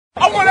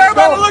I want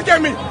everybody to look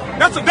at me.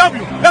 That's a W.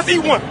 That's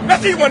E1.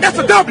 That's E1. That's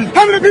a W.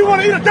 How many people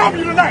want to eat a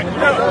W tonight?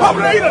 How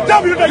many eat a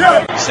W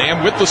tonight?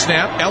 Sam with the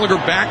snap. Ellinger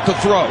back to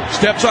throw.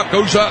 Steps up,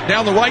 goes up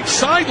down the right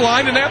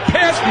sideline, and that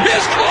pass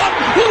is caught.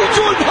 Little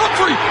Jordan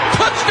Humphrey.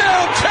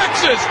 Touchdown,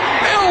 Texas.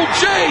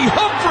 L.J.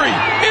 Humphrey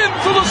in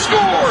for the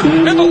score.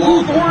 And the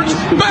Longhorns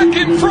back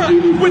in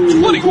front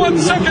with 21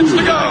 seconds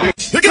to go.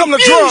 Here come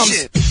the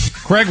drums.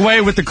 Craig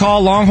Way with the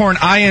call. Longhorn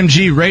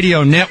IMG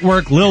Radio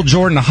Network. Lil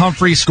Jordan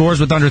Humphrey scores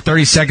with under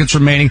 30 seconds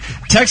remaining.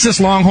 Texas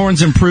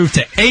Longhorns improved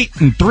to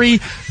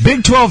 8-3.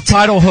 Big 12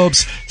 title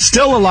hopes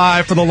still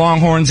alive for the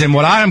Longhorns in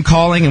what I am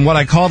calling, and what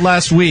I called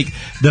last week,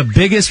 the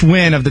biggest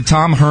win of the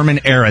Tom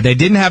Herman era. They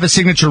didn't have a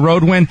signature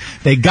road win.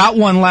 They got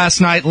one last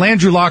night.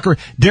 Landry Locker,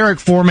 D'Onta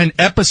Foreman,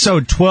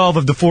 episode 12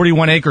 of the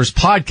 41 Acres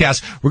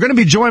podcast. We're going to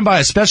be joined by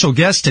a special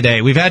guest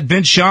today. We've had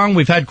Vince Young.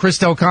 We've had Chris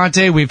Del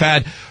Conte. We've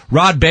had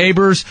Rod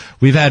Babers.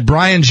 We've had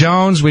Brian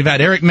Jones. We've had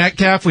Eric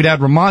Metcalf. We've had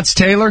Ramontz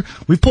Taylor.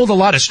 We've pulled a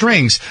lot of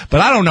strings, but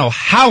I don't know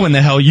how in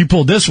the hell you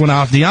pulled this one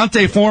off.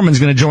 D'Onta Foreman's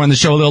going to join the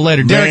show a little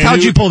later. Derek,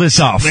 how'd you pull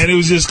this off? Man, it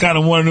was just kind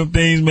of one of them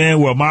things,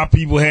 man, where my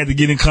people had to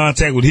get in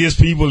contact with his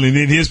people, and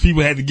then his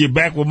people had to get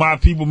back with my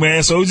people,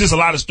 man. So it was just a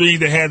lot of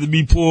strings that had to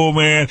be pulled,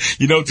 man,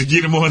 to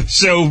get him on the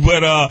show.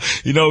 But,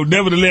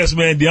 nevertheless,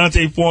 man,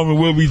 D'Onta Foreman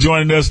will be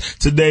joining us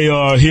today,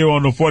 here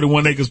on the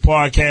 41 Acres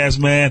podcast,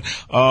 man.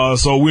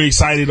 So we're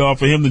excited,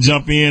 for him to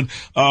jump in.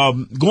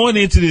 Going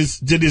into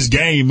this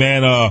game,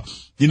 man,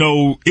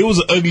 it was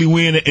an ugly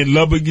win in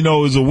Lubbock. It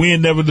was a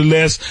win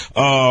nevertheless.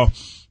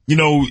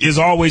 It's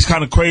always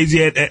kind of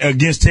crazy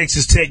against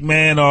Texas Tech,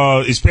 man.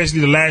 Especially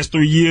the last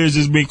 3 years,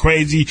 it's been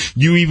crazy.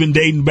 You even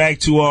dating back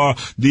to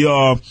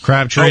the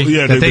Crabtree.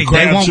 They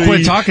won't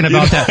quit talking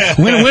about that.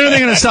 When are they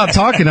going to stop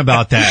talking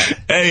about that?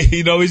 Hey,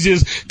 it's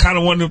just kind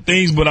of one of them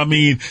things. But I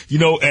mean,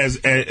 as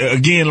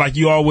again, like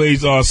you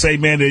always say,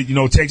 man,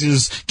 that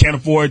Texas can't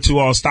afford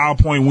to style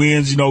point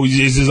wins.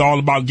 It's just all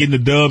about getting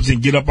the dubs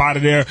and get up out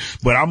of there.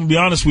 But I'm gonna be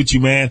honest with you,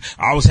 man.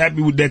 I was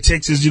happy with that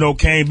Texas,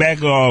 came back.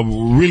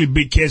 Really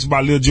big catch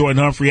by Lil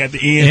Jordan Humphrey at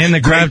the end. And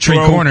the Crabtree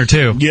corner,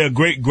 too. Yeah,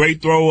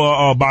 great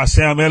throw by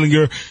Sam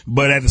Ellinger.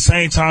 But at the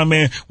same time,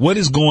 man, what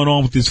is going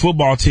on with this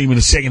football team in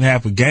the second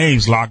half of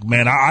games, Locke,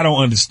 man? I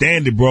don't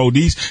understand it, bro.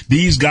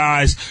 These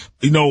guys,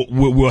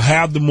 will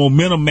have the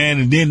momentum, man,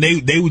 and then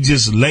they would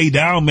just lay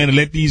down, man, and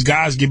let these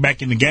guys get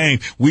back in the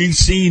game. We've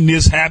seen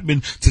this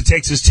happen to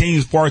Texas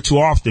teams far too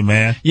often,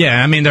 man.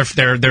 Yeah, I mean,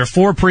 their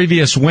 4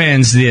 previous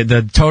wins,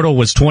 the total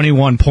was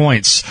 21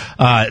 points.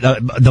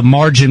 The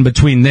margin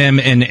between them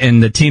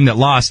and the team that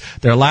lost,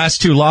 their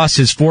last 2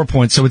 losses, 4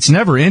 points. So it's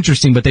never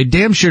interesting, but they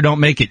damn sure don't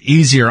make it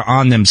easier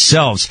on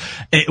themselves.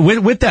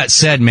 With that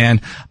said, man,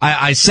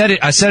 I said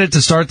it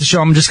to start the show.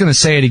 I'm just going to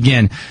say it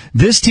again.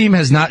 This team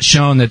has not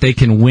shown that they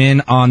can win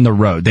on the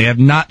road. They have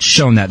not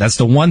shown that. That's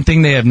the one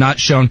thing they have not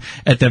shown.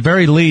 At the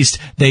very least,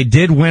 they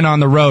did win on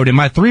the road. And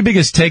my 3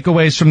 biggest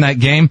takeaways from that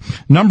game,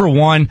 number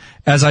 1,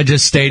 as I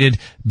just stated,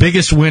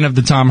 biggest win of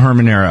the Tom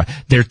Herman era.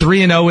 They're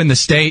 3-0 in the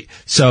state,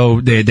 so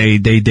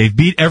they've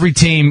beat every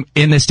team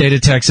in the state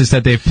of Texas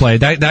that they've played.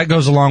 That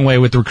goes a long way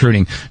with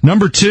recruiting.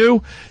 Number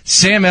 2,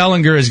 Sam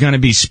Ellinger is going to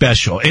be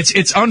special.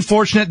 It's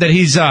unfortunate that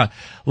he's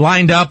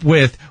lined up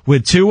with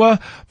Tua,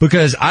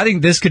 because I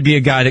think this could be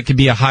a guy that could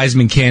be a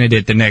Heisman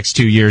candidate the next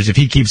 2 years if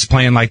he keeps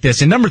playing like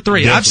this. And number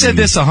 3, definitely. I've said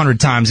this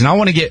 100 times, and I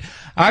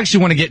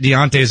actually want to get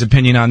D'Onta's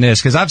opinion on this,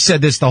 because I've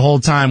said this the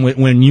whole time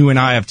when you and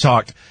I have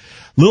talked.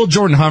 Lil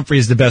Jordan Humphrey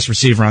is the best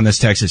receiver on this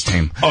Texas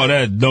team. Oh,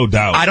 that no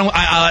doubt.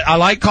 I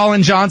like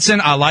Colin Johnson.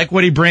 I like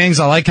what he brings.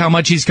 I like how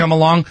much he's come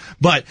along.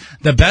 But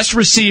the best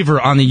receiver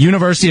on the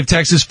University of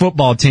Texas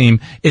football team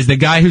is the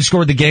guy who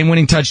scored the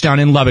game-winning touchdown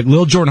in Lubbock.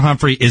 Lil Jordan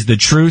Humphrey is the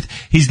truth.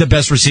 He's the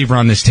best receiver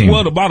on this team.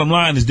 Well, the bottom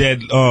line is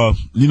that,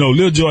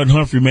 Lil Jordan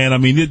Humphrey, man, I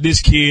mean,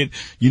 this kid,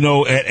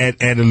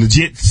 at a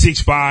legit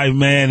 6'5",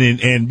 man,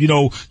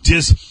 and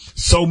just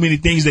so many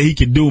things that he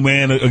can do,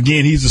 man.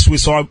 Again, he's a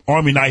Swiss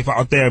Army knife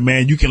out there,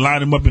 man. You can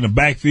line him up in the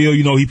backfield.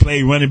 He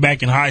played running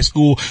back in high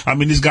school. I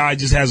mean, this guy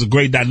just has a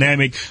great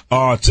dynamic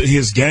to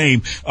his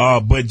game.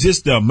 But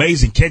just the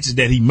amazing catches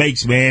that he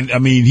makes, man. I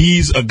mean,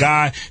 he's a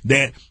guy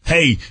that,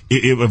 hey,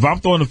 if I'm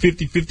throwing a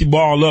 50-50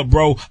 ball up,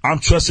 bro, I'm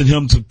trusting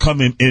him to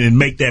come in and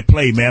make that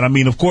play, man. I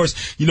mean, of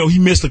course, he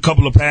missed a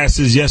couple of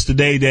passes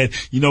yesterday that,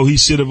 he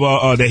should have,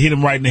 that hit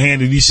him right in the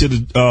hand, and he should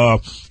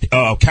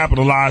have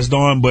capitalized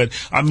on. But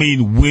I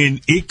mean, when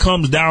it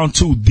comes down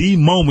to the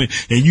moment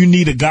and you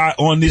need a guy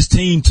on this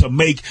team to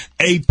make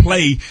a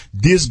play,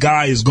 this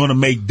guy is going to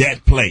make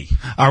that play.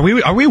 Are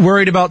we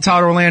worried about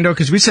Todd Orlando?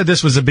 Because we said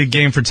this was a big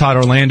game for Todd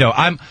Orlando.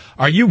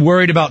 Are you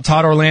worried about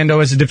Todd Orlando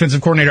as a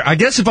defensive coordinator? I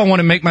guess if I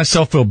want to make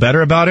myself feel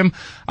better about him,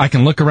 I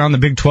can look around the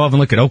Big 12 and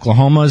look at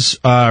Oklahoma's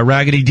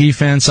raggedy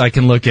defense. I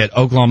can look at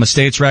Oklahoma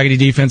State's raggedy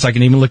defense. I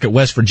can even look at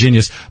West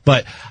Virginia's.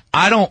 But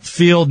I don't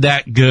feel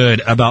that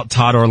good about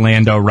Todd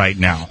Orlando right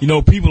now. You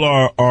know, people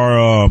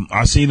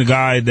I seen a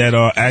guy that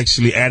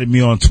actually added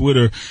me on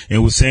Twitter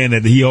and was saying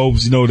that he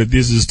hopes, you know, that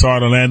this is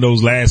Todd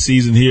Orlando's last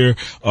season here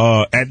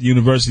at the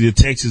University of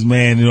Texas,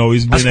 man. You know,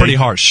 that's pretty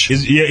harsh.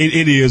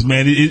 It is,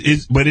 man.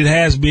 But it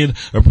has been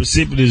a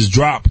precipitous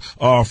drop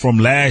from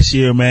last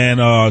year, man,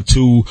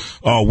 to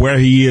where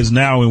he is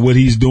now and what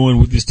he's doing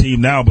with this team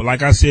now. But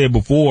like I said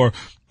before,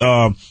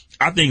 I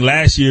think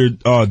last year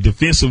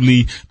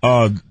defensively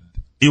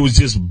it was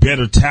just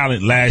better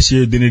talent last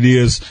year than it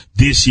is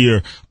this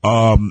year.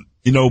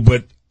 You know,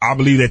 but I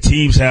believe that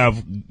teams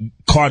have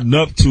caught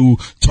up to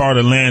Todd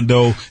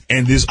Orlando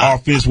and this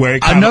offense where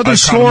it another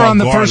score on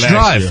the first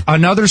drive.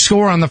 Another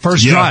score on the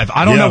first drive.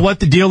 I don't know what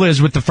the deal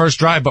is with the first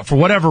drive, but for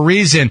whatever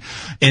reason,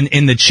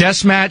 in the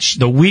chess match,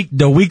 the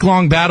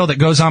week-long battle that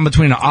goes on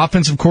between an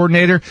offensive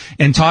coordinator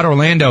and Todd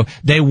Orlando,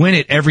 they win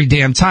it every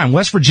damn time.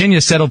 West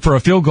Virginia settled for a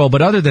field goal,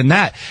 but other than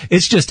that,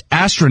 it's just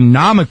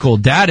astronomical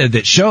data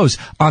that shows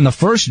on the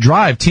first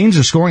drive, teams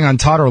are scoring on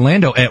Todd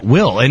Orlando at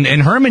will, and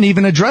Herman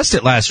even addressed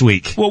it last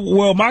week.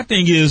 Well, my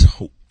thing is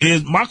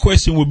my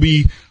question would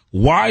be,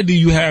 why do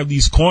you have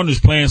these corners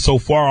playing so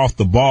far off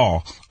the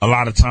ball a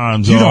lot of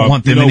times? You don't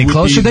want them any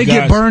closer. They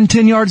get burned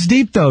 10 yards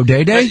deep, though,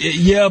 Day-Day.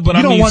 Yeah, but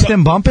you don't want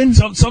them bumping?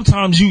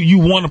 Sometimes you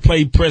want to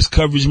play press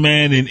coverage,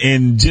 man,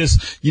 and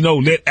just, you know,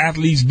 let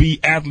athletes be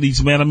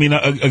athletes, man. I mean,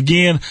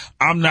 again,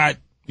 I'm not,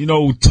 you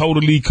know,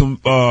 totally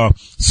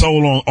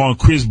sold on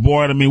Chris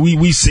Boyd. I mean,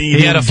 we seen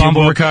he had a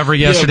fumble recovery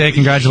yesterday.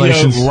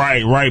 Congratulations.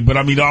 Yeah, right. But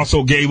I mean,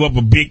 also gave up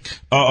a big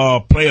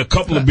play, a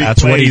couple of big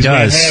That's plays. What he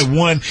does. Man, had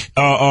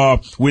one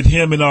with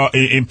him and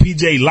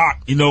PJ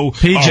Locke. You know,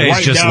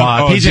 PJ's just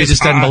locked. PJ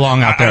just doesn't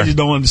belong out there. I just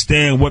don't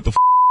understand what the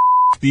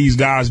these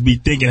guys be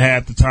thinking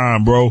half the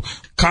time, bro.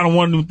 Kind of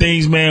one of them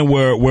things, man,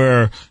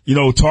 where you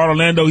know, Todd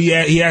Orlando,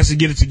 he has to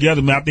get it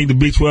together, man. I think the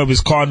Big 12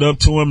 has caught up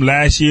to him.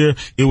 Last year,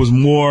 it was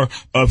more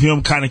of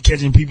him kind of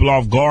catching people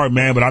off guard,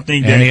 man. But I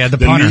think that he had the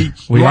punter.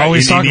 We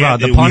always talk about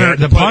the punter.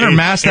 The punter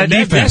masked that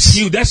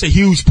defense. That's a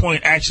huge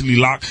point, actually,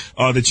 Locke,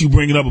 that you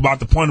bringing up about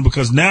the punter,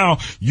 because now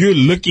you're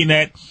looking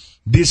at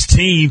this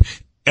team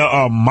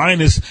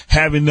minus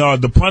having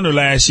the punter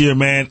last year,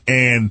 man,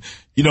 and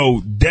you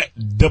know, that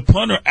the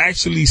punter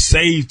actually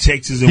saved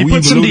Texas. And he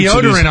put some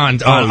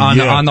deodorant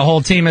on the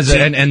whole team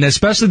and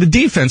especially the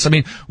defense. I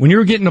mean, when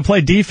you're getting to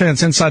play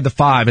defense inside the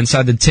 5,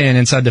 inside the 10,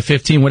 inside the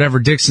 15, whatever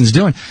Dixon's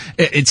doing,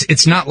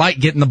 it's not like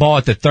getting the ball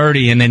at the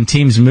 30 and then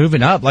teams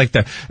moving up. Like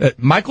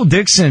Michael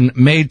Dixon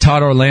made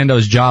Todd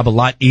Orlando's job a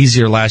lot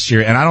easier last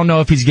year, and I don't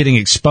know if he's getting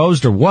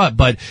exposed or what,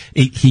 but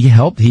he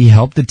helped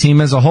the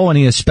team as a whole, and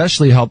he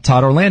especially helped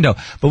Todd Orlando.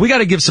 But we got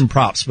to give some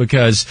props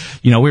because,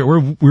 you know,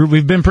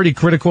 we've been pretty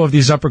critical of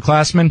these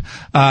upperclassmen.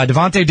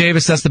 Devontae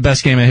Davis, that's the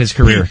best game of his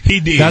career. He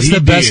did. That's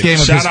the best game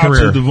of his career.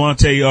 Shout out to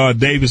Devontae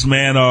Davis,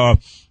 man.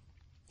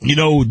 You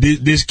know,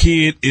 this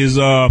kid is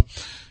I'm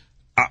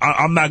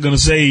not gonna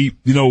say,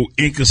 you know,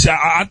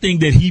 I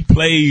think that he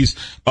plays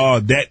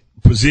that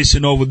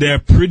position over there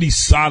pretty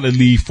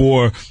solidly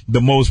for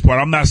the most part.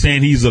 I'm not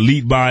saying he's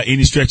elite by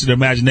any stretch of the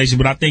imagination,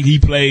 but I think he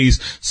plays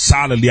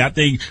solidly. I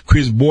think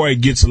Chris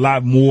Boyd gets a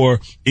lot more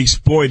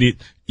exploited,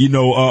 you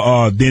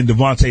know, than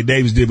Devontae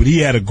Davis did, but he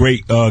had a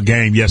great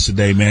game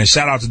yesterday, man.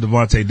 Shout out to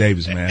Devontae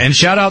Davis, man. And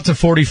shout out to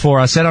 44.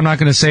 I said I'm not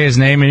going to say his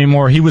name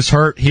anymore. He was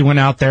hurt. He went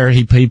out there.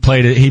 He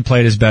played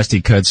his best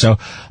he could. So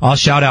I'll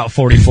shout out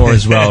 44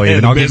 as well.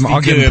 Even I'll give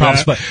him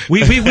props. But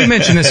we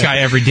mention this guy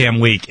every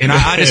damn week, and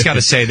I just got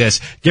to say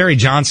this: Gary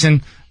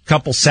Johnson.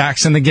 Couple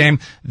sacks in the game.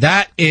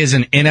 That is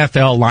an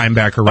NFL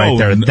linebacker right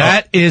there. No.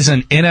 That is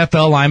an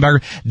NFL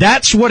linebacker.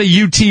 That's what a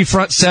UT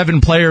front 7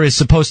 player is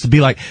supposed to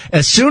be like.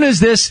 As soon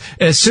as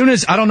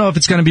I don't know if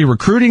it's going to be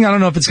recruiting. I don't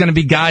know if it's going to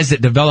be guys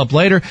that develop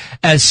later.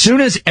 As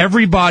soon as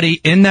everybody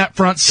in that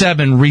front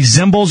 7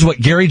 resembles what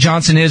Gary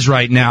Johnson is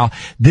right now,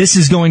 this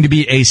is going to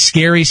be a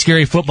scary,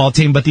 scary football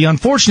team. But the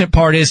unfortunate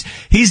part is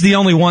he's the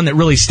only one that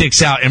really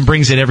sticks out and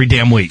brings it every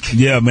damn week.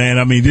 Yeah, man.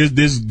 I mean,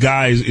 this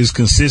guy is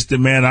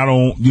consistent, man. I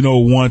don't, you know,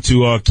 want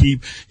to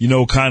keep, you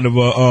know, kind of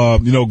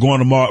you know,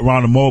 going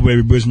around the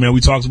Mulberry Bush, man.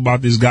 We talk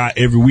about this guy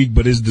every week,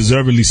 but it's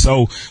deservedly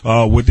so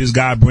what this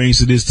guy brings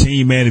to this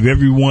team, man.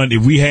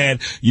 If we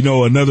had, you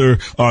know, another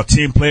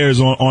 10 players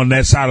on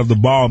that side of the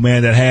ball,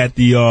 man, that had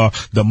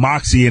the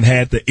moxie and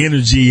had the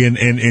energy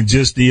and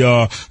just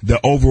the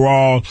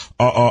overall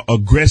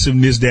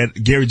aggressiveness that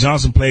Gary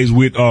Johnson plays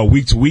with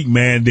week to week,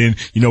 man, then,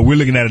 you know, we're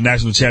looking at a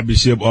national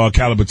championship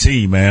caliber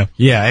team, man.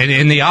 Yeah, and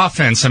in the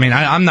offense, I mean,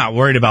 I'm not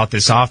worried about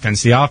this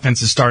offense. The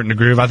offense is starting to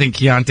groove. I think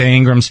Keontae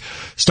Ingram's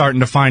starting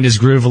to find his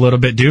groove a little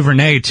bit.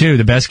 Duvernay, too,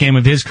 the best game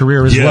of his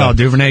career as well.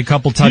 Duvernay, a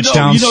couple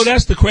touchdowns. You know,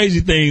 that's the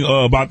crazy thing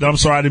about that. I'm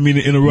sorry, I didn't mean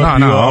to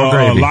interrupt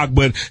you, Locke,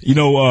 but, you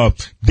know,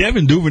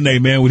 Devin Duvernay,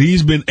 man, what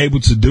he's been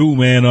able to do,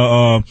 man,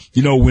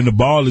 you know, when the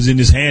ball is in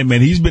his hand, man,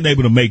 he's been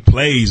able to make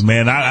plays,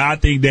 man. I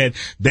think that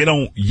they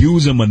don't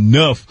use him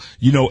enough,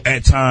 you know,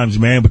 at times,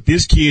 man. But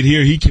this kid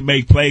here, he can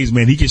make plays,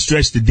 man. He can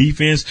stretch the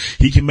defense.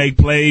 He can make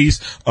plays,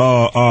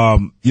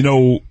 you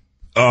know,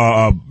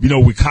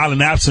 with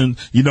Colin absent,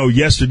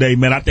 yesterday,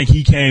 man, I think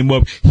he came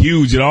up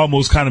huge. It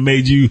almost kind of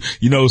made you,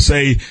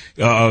 say,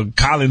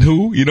 Colin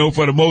who,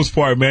 for the most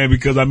part, man,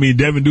 because I mean,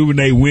 Devin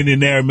Duvernay went in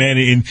there, man,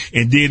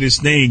 and did his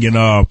thing.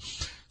 And,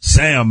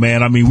 Sam,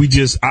 man, I mean,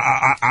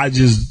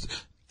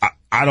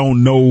 I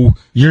don't know.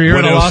 You're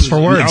at a loss for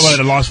words. I'm at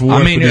a loss for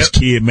words for this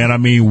kid, man. I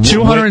mean,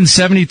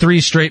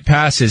 273 straight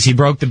passes. He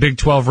broke the Big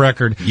 12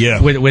 record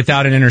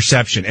without an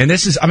interception. And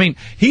this is, I mean,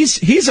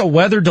 he's a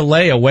weather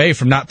delay away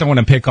from not throwing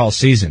a pick all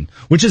season,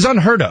 which is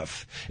unheard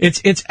of.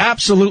 It's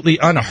absolutely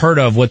unheard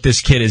of what this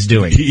kid is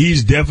doing.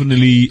 He's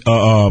definitely,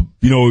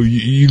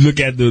 you look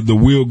at the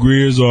Will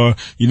Greers or,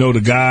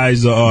 the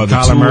guys, the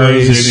Kyler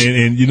Murray's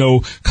and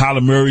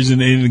Kyler Murray's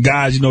and the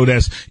guys,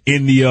 that's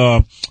in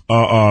the,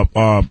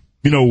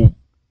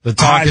 the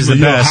talk Heisman, is the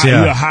best,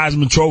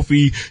 Heisman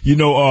Trophy,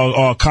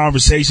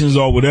 conversations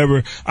or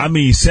whatever. I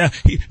mean,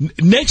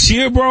 next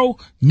year, bro,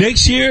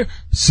 he's going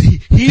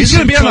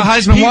to be on the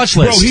Heisman watch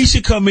list. Bro, he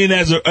should come in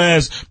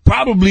as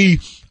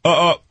probably,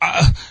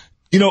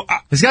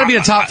 he's got to be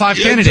a top 5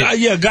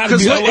 candidate. Gotta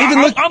be.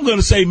 I'm going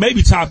to say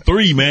maybe top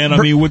 3, man. I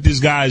mean, what this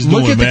guy is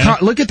doing, man.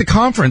 Look at the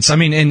conference. I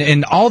mean,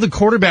 and all the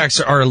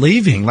quarterbacks are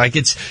leaving. Like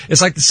it's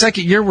like the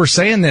second year we're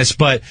saying this,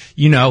 but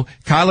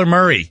Kyler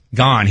Murray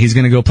gone. He's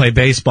going to go play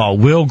baseball.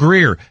 Will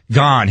Greer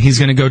gone. He's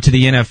going to go to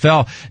the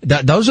NFL.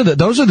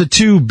 Those are the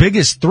 2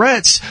 biggest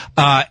threats.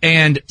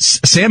 And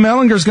Sam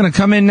Ehlinger's going to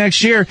come in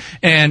next year,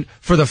 and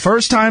for the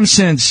first time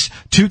since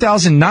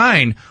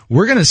 2009,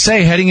 we're going to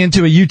say heading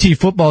into a UT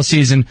football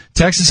season,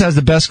 Texas has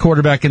the best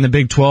quarterback in the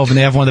Big 12, and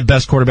they have one of the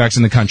best quarterbacks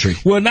in the country.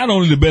 Well, not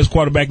only the best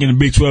quarterback in the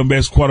Big 12,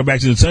 best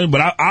quarterbacks in the country,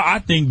 but I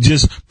think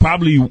just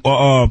probably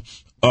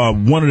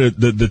one of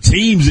the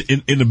teams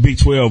in the Big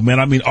 12, man.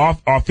 I mean,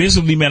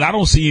 offensively, man, I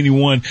don't see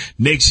anyone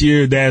next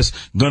year that's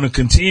going to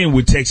contend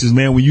with Texas,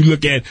 man. When you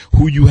look at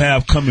who you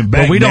have coming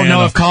back, but we don't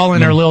know if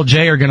Colin or Lil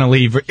J are going to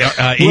leave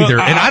either,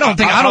 and I don't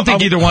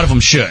think either one of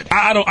them should.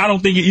 I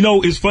don't think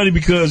it's funny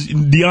because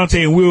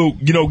Deontay, and we'll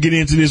get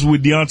into this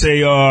with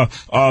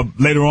Deontay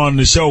later on in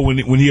the show when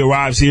he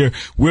arrives here.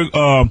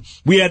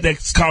 We had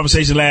that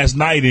conversation last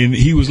night, and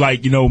he was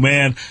like,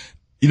 man,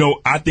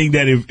 I think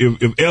that if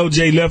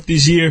LJ left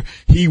this year,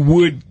 he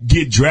would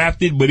get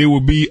drafted, but it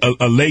would be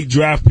a late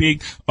draft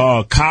pick.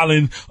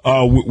 Colin,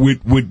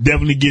 would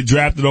definitely get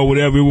drafted or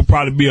whatever. It would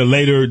probably be a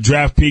later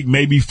draft pick,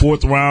 maybe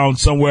 4th round,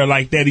 somewhere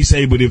like that. He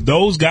said, but if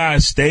those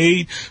guys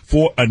stayed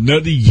for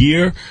another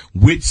year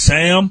with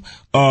Sam,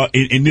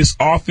 in this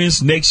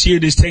offense next year,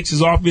 this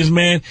Texas offense,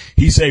 man,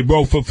 he say,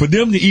 bro, for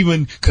them to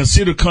even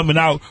consider coming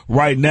out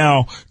right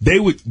now, they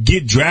would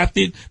get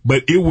drafted,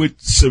 but it would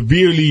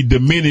severely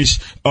diminish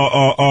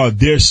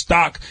their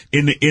stock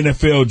in the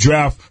NFL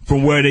draft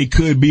from where they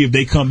could be if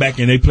they come back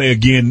and they play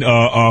again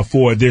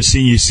for their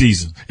senior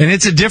season. And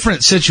it's a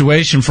different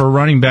situation for a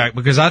running back,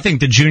 because I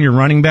think the junior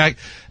running back,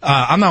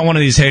 I'm not one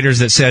of these haters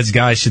that says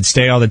guys should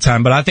stay all the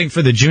time, but I think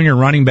for the junior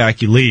running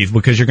back, you leave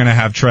because you're going to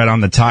have tread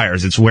on the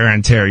tires. It's wear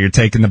and tear. You're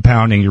taking the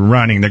pounding, you're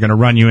running, they're going to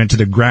run you into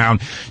the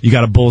ground, you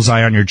got a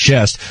bullseye on your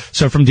chest.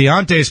 So from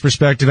Deontay's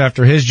perspective,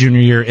 after his junior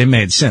year, it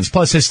made sense.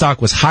 Plus his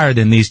stock was higher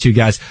than these 2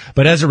 guys.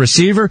 But as a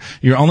receiver,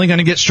 you're only going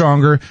to get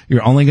stronger,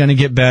 you're only going to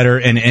get better,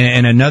 and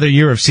another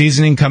year of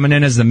seasoning coming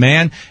in as the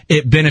man,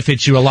 it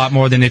benefits you a lot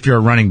more than if you're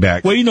a running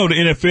back. Well, the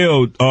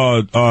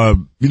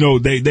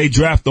NFL, they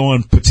draft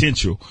on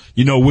potential,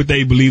 what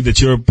they believe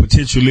that your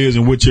potential is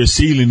and what your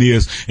ceiling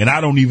is. And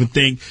I don't even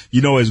think,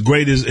 as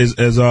great as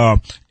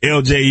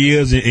LJ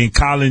is and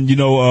Colin,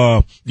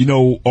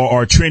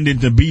 are trending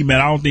to be,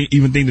 man. I don't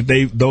even think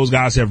that those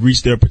guys have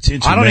reached their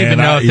potential. I don't even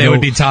know if they would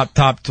be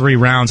top 3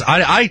 rounds.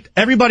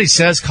 Everybody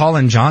says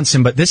Colin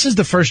Johnson, but this is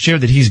the first year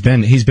that he's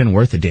been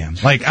worth a damn.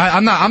 Like,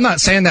 I'm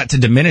not saying that to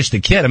diminish the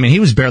kid. I mean,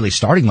 he was barely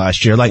starting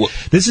last year. Like,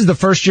 this is the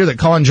first year that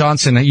Colin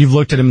Johnson, you've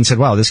looked at him and said,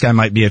 wow, this guy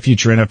might be a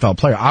future NFL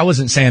player. I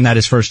wasn't saying that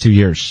his first 2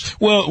 years.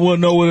 Well,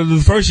 no,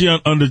 the first year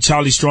under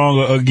Charlie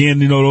Strong, again,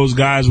 those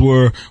guys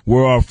were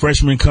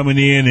freshmen coming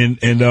in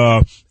and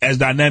as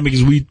dynamic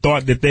as we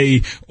thought that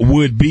they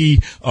would be,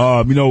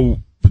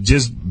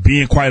 just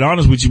being quite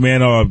honest with you,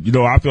 man,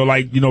 I feel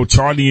like,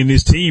 Charlie and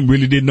his team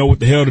really didn't know what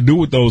the hell to do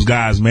with those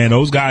guys, man.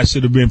 Those guys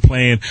should have been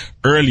playing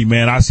early,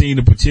 man. I seen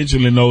the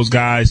potential in those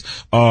guys,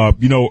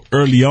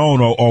 early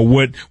on or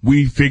what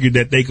we figured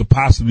that they could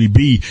possibly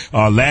be.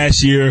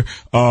 Last year,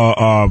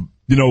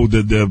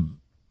 the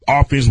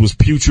offense was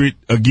putrid.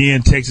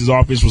 Again, Texas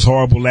offense was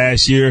horrible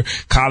last year.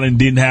 Colin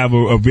didn't have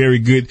a very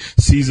good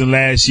season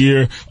last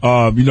year.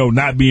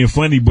 Not being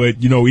funny, but,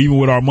 even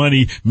with our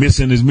money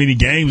missing as many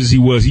games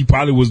as he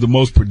probably was the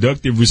most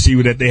productive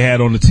receiver that they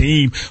had on the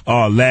team,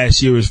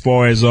 last year as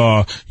far as,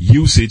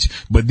 usage.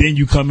 But then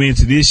you come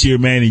into this year,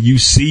 man, and you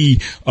see,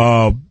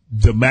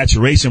 the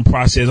maturation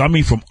process. I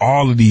mean, from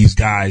all of these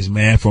guys,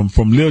 man, from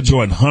Lil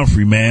Jordan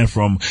Humphrey, man,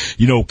 from,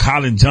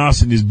 Colin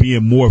Johnson is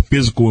being more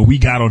physical, and we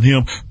got on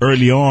him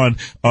early on,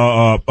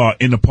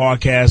 in the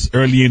podcast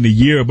early in the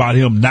year about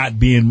him not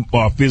being,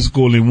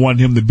 physical and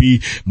wanting him to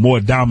be more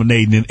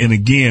dominating. And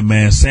again,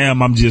 man, Sam,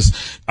 this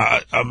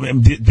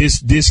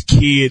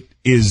kid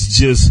is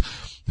just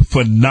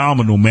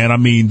phenomenal, man. I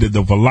mean,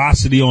 the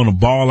velocity on the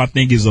ball, I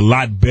think, is a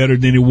lot better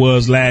than it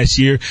was last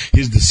year.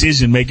 His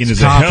decision making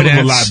is a hell of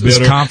a lot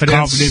better.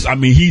 Confidence. I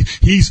mean,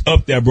 he's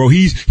up there, bro.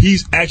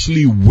 He's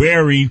actually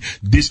wearing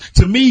this.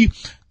 To me,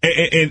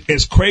 and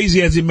as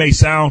crazy as it may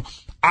sound,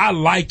 I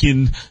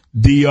liken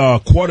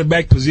the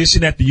quarterback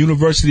position at the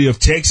University of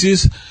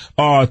Texas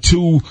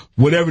to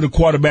whatever the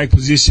quarterback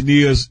position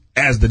is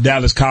as the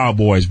Dallas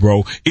Cowboys,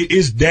 bro. It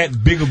is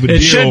that big of a deal.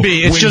 It should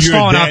be. It's just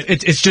fallen off.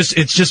 It's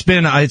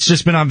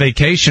just been on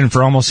vacation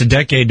for almost a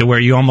decade to where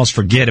you almost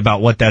forget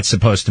about what that's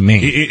supposed to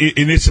mean.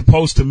 And it's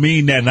supposed to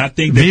mean that. And I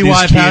think that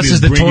VY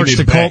passes the torch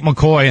to Colt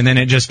McCoy, and then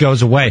it just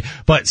goes away.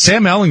 But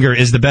Sam Ehlinger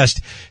is the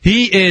best.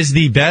 He is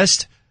the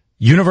best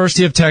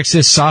University of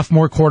Texas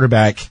sophomore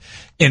quarterback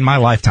in my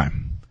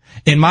lifetime.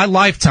 In my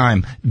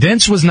lifetime,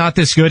 Vince was not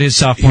this good his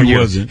sophomore year.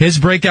 Wasn't. His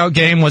breakout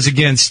game was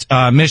against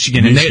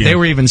Michigan, and they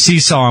were even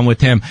seesawing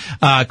with him.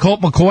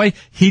 Colt McCoy,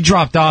 he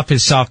dropped off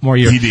his sophomore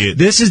year. He did.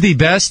 This is the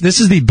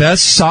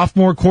best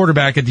sophomore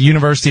quarterback at the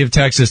University of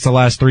Texas the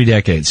last 3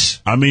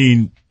 decades. I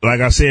mean, like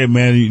I said,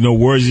 man,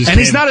 words just. And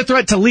he's not a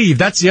threat to leave.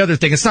 That's the other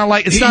thing. It's not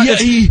like he's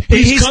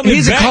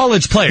a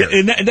college player,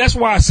 and that's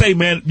why I say,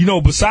 man,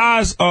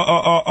 besides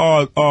Tua,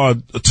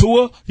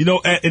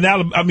 in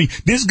Alabama, I mean,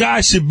 this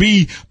guy should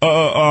be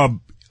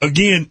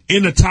again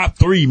in the top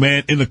 3,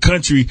 man, in the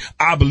country.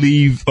 I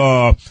believe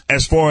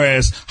as far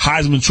as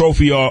Heisman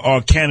Trophy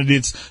or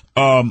candidates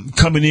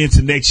coming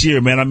into next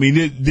year, man. I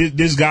mean,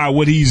 this guy,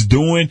 what he's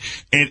doing,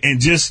 and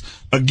just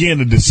again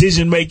the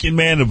decision making,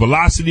 man, the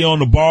velocity on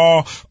the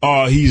ball.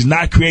 He's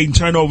not creating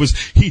turnovers.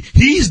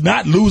 He's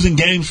not losing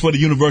games for the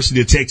University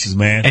of Texas,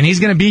 man. And he's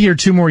going to be here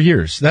 2 more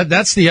years.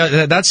 That's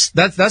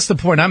the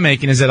point I'm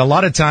making, is that a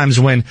lot of times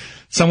when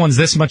someone's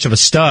this much of a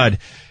stud,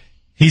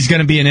 he's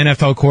going to be an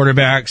NFL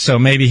quarterback, so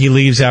maybe he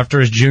leaves after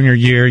his junior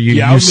year.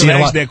 You see a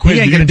lot. He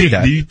ain't going to do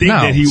that. Do you think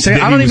that he?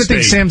 I don't even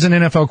think Sam's an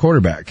NFL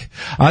quarterback.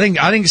 I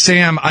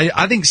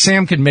think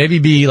Sam could maybe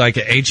be like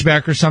an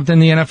H-back or something in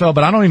the NFL,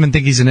 but I don't even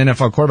think he's an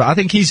NFL quarterback. I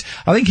think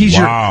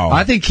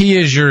he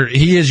is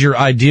your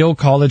ideal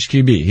college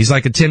QB. He's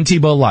like a Tim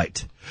Tebow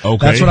light.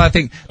 Okay. That's what I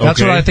think.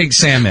 That's what I think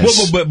Sam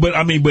is.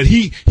 But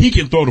he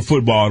can throw the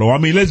football though. I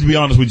mean, let's be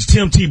honest with you.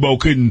 Tim Tebow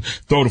couldn't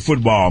throw the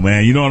football,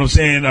 man. You know what I'm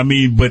saying? I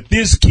mean, but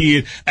this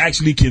kid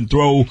actually can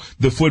throw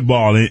the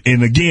football.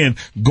 And again,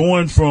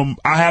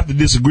 I have to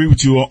disagree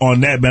with you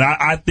on that, man.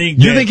 I think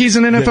you think he's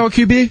an NFL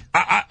QB?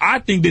 I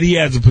think that he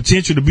has the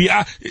potential to be.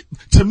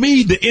 To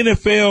me, the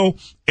NFL.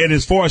 And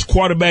as far as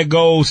quarterback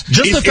goes,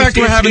 just the fact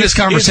we're having this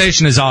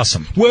conversation is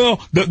awesome. Well,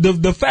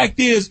 the fact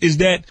is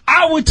that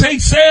I would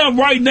take Sam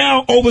right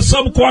now over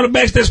some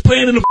quarterbacks that's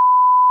playing in the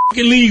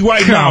league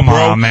right now, bro.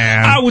 Come on,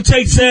 man. I would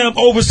take Sam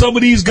over some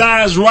of these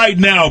guys right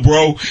now,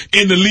 bro,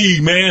 in the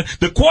league, man.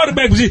 The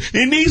quarterback position,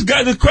 and these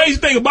guys, the crazy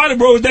thing about it,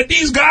 bro, is that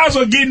these guys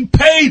are getting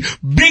paid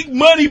big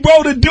money,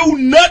 bro, to do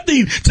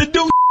nothing,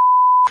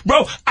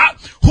 bro.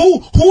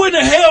 Who in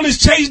the hell is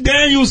Chase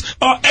Daniels'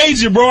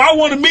 agent, bro? I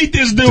want to meet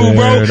this dude,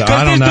 bro.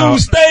 Because this dude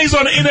stays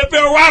on the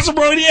NFL roster,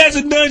 bro, and he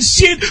hasn't done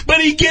shit,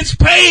 but he gets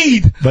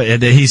paid.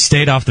 But he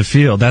stayed off the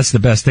field. That's the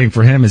best thing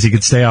for him, is he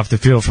could stay off the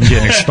field from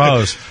getting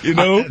exposed.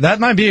 That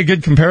might be a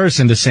good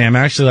comparison to Sam,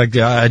 actually,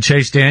 like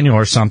Chase Daniel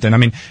or something. I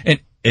mean,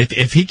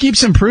 if he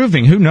keeps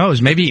improving, who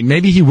knows?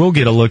 Maybe he will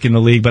get a look in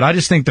the league. But I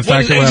just think the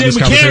fact that we're having this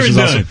conversation is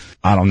awesome.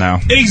 I don't know.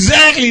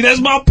 Exactly,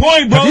 that's my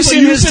point, bro. Have you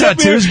seen his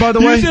tattoos, by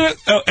the way?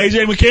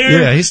 AJ McCarron?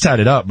 Yeah, he's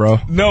tatted up, bro.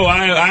 No,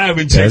 I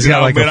haven't checked he's got it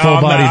out, like a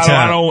full body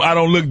tat. I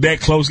don't look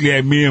that closely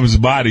at men's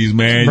bodies,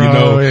 man.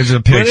 Bro, it's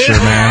a picture,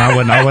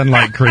 man. I wouldn't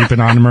like creeping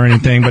on him or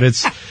anything, but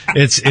it's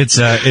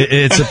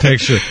a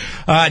picture.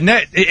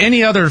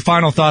 Any other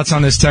final thoughts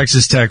on this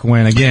Texas Tech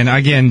win?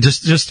 Again,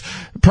 just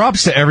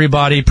props to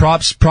everybody.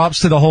 Props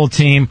to the whole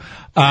team.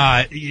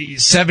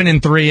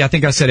 7-3. I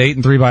think I said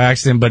 8-3 by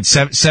accident, but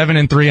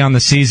 7-3 on the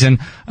season.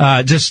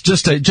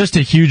 Just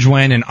a huge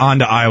win, and on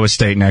to Iowa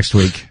State next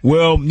week.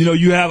 Well,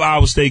 you have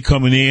Iowa State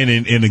coming in,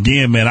 and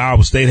again, man,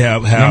 Iowa State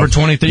have number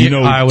 23.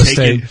 Iowa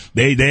State.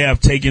 They have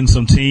taken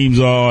some teams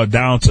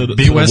down to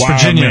the West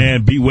Virginia,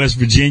 man, beat West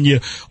Virginia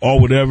or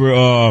whatever.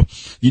 I'm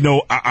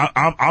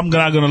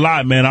not gonna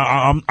lie, man.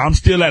 I'm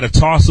still at a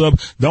toss up.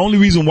 The only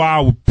reason why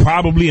I would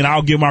probably, and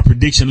I'll give my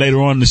prediction later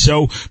on in the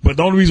show, but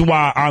the only reason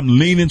why I'm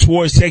leaning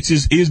towards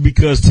Texas is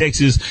because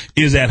Texas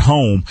is at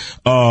home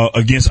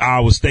against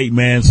Iowa State,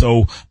 man.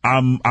 So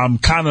I'm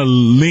kind of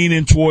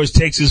leaning towards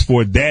Texas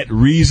for that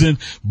reason.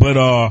 But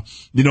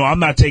I'm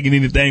not taking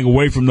anything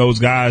away from those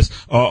guys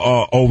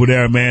over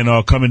there,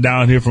 man. Coming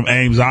down here from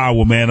Ames,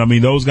 Iowa, man. I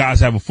mean, those guys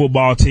have a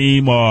football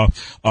team.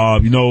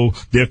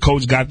 Their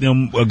coach got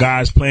them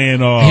guys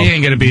playing. He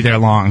ain't gonna be there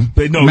long.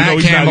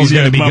 Matt Campbell's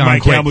gonna be gone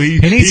quick. He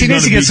needs to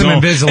get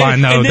some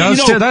Invisalign though.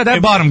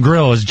 That bottom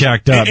grill is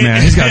jacked up,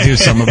 man. He's got to do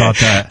something about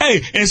that.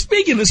 Hey, and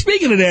speaking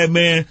of that,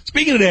 man,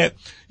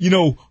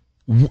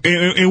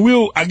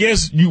 and I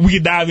guess we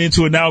can dive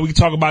into it now. We can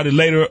talk about it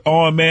later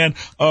on, man.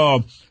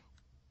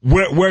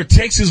 Where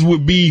Texas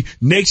would be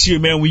next year,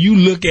 man, when you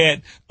look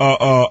at,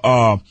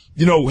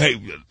 hey,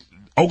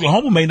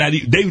 Oklahoma may not.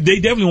 They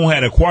definitely won't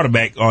have a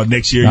quarterback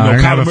next year. No, they're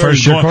gonna have a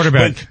first-year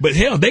quarterback. But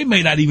hell, they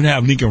may not even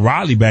have Lincoln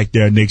Riley back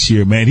there next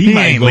year, man. He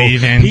might ain't go.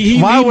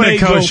 Leaving. Why would a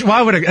coach?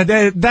 Why would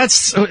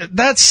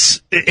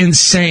that's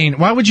insane.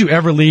 Why would you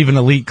ever leave an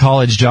elite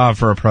college job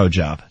for a pro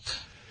job?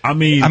 I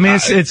mean,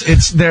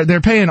 they're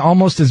paying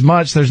almost as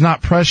much. There's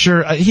not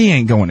pressure. He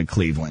ain't going to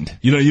Cleveland.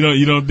 You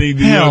don't think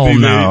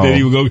no. that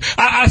he would go?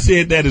 I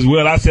said that as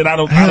well. I said I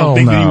don't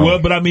think that he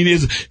would, but I mean,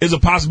 it's a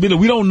possibility.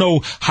 We don't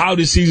know how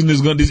this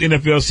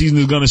NFL season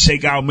is going to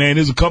shake out, man.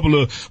 There's a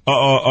couple of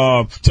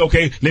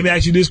okay, let me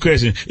ask you this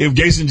question: if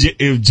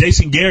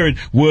Jason Garrett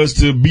was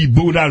to be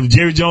booed out, if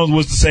Jerry Jones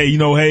was to say,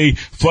 hey,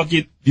 fuck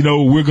it.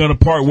 We're gonna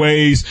part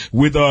ways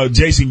with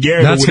Jason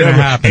Garrett. That's or whatever.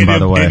 Gonna happen, by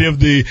the way. And if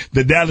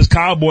the Dallas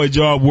Cowboy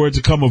job were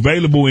to come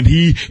available and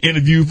he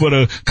interviewed for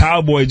the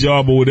Cowboy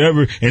job or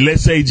whatever, and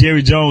let's say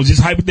Jerry Jones,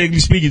 just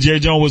hypothetically speaking,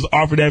 Jerry Jones was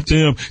offered after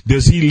him,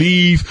 does he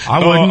leave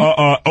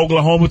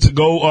Oklahoma to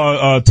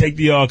go take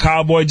the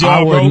Cowboy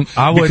job, bro?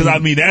 Because I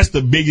mean that's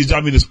the biggest.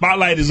 I mean the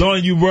spotlight is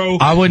on you, bro.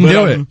 I wouldn't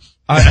do it.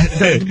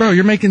 Bro,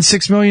 you're making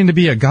 $6 million to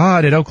be a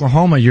god at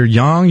Oklahoma. You're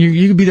young.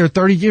 You could be there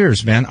 30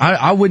 years, man.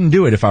 I wouldn't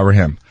do it if I were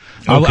him.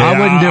 Okay, I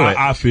wouldn't do it.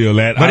 I feel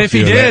that. But if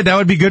he did, that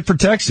would be good for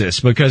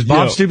Texas because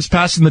Bob Stoops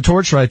passing the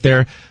torch right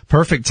there.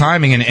 Perfect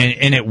timing,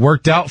 and it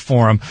worked out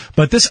for him.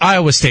 But this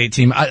Iowa State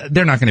team,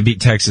 they're not going to beat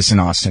Texas in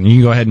Austin. You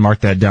can go ahead and mark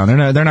that down. They're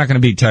not going to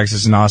beat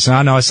Texas in Austin.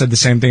 I know I said the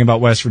same thing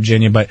about West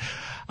Virginia, but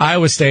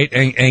Iowa State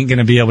ain't going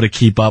to be able to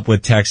keep up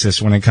with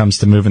Texas when it comes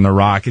to moving the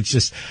rock. It's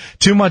just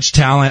too much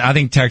talent. I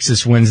think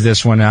Texas wins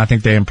this one, and I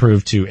think they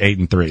improve to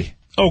 8-3.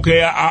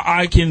 Okay,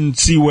 I can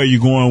see where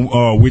you're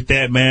going with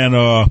that,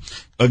 man.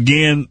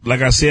 Again,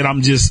 like I said,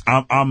 I'm just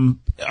not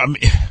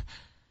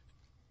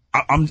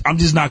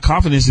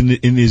confident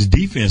in this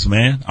defense,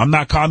 man. I'm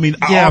not. I mean,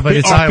 but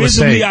it's Iowa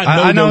State.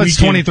 I know it's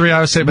 23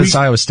 Iowa State, but it's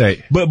Iowa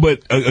State.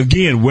 But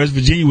again, West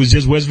Virginia was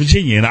just West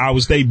Virginia, and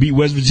Iowa State beat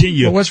West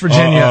Virginia. Well, West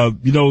Virginia,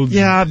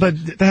 Yeah, but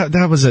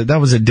that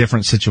was a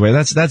different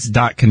situation. That's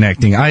dot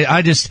connecting.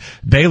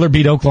 Baylor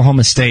beat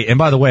Oklahoma State, and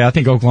by the way, I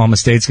think Oklahoma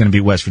State's going to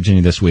beat West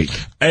Virginia this week.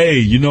 Hey,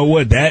 you know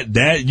what?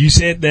 That you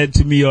said that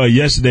to me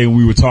yesterday when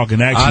we were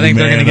talking. Actually, I think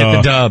they're going to get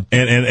the dub.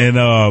 And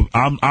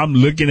I'm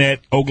looking at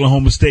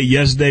Oklahoma State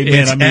yesterday. Man,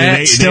 it's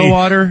at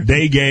Stillwater.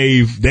 They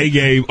gave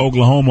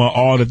Oklahoma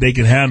all that they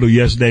could handle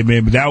yesterday,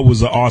 man. But that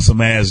was an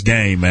awesome ass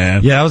game,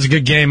 man. Yeah, that was a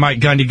good game. Mike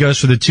Gundy goes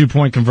for the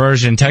 2-point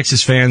conversion.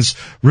 Texas fans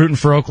rooting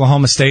for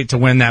Oklahoma State to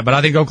win that. But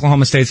I think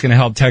Oklahoma State's going to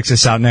help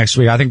Texas out next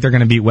week. I think they're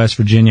going to beat West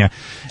Virginia,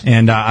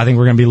 and I think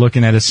we're going to be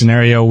looking at a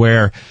scenario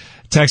where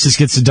Texas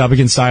gets the dub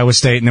against Iowa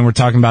State, and then we're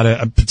talking about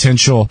a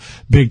potential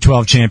Big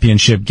 12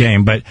 championship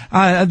game. But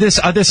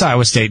this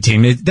Iowa State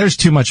team, there's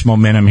too much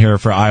momentum here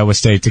for Iowa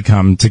State to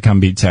come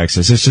beat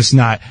Texas. It's just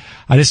not.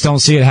 I just don't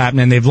see it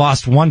happening. They've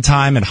lost one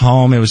time at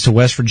home. It was to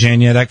West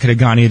Virginia. That could have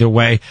gone either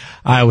way.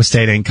 Iowa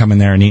State ain't coming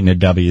there and eating a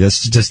W.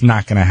 That's just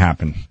not going to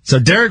happen. So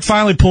Derek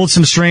finally pulled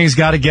some strings.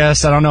 Got a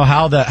guess. I don't know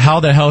how the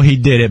hell he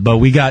did it, but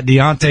we got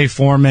D'Onta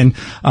Foreman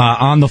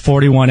on the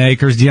 41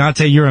 acres.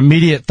 D'Onta, your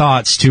immediate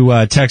thoughts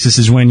to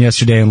Texas's win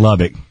yesterday in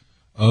Lubbock? It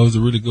was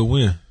a really good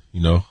win.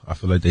 I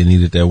feel like they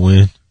needed that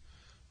win.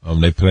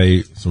 They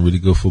played some really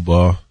good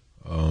football.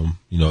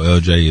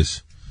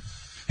 LJ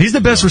he's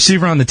the best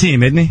receiver on the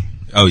team, isn't he?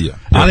 Oh yeah,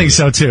 definitely. I think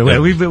so too. Yeah.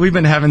 We've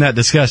been having that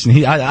discussion.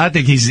 I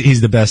think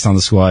he's the best on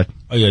the squad.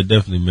 Oh yeah,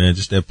 definitely, man.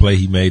 Just that play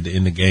he made to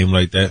end the game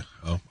like that.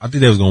 I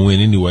think they was gonna win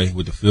anyway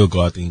with the field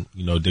goal. I think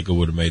Dicker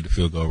would have made the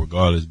field goal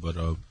regardless. But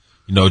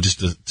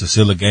just to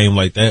seal a game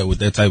like that with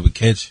that type of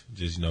catch,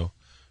 just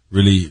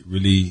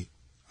really.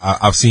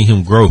 I've seen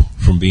him grow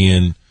from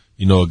being,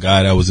 a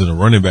guy that was in the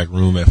running back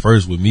room at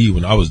first with me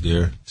when I was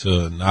there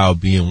to now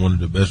being one of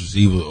the best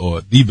receivers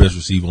or the best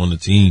receiver on the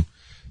team.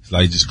 It's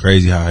like just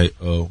crazy how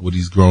what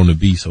he's grown to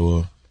be.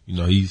 So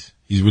he's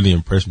really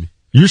impressed me.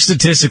 You're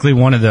statistically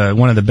one of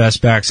the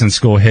best backs in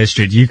school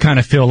history. Do you kind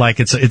of feel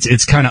like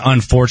it's kind of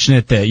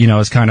unfortunate that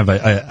it's kind of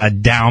a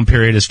down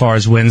period as far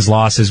as wins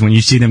losses when you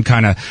see them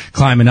kind of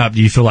climbing up?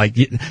 Do you feel like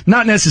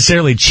not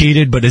necessarily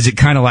cheated, but is it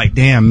kind of like,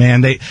 damn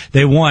man, they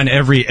won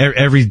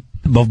every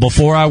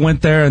before I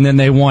went there and then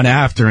they won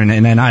after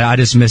and then I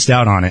just missed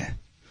out on it?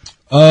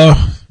 No,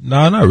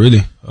 not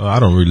really. I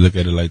don't really look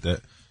at it like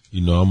that.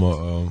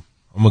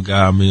 I'm a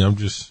guy. I mean, I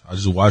just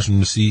watch them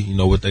to see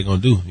what they're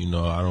gonna do.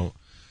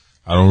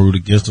 I don't root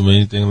against them or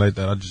anything like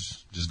that. I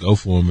just go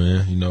for them,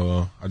 man.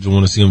 I just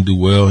want to see them do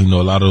well. A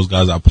lot of those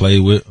guys I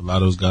played with, a lot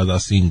of those guys I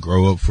seen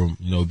grow up from,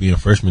 being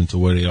freshmen to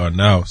where they are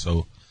now.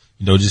 So,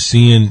 just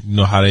seeing,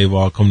 how they've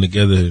all come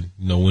together,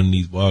 winning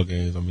these ball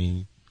games. I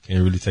mean,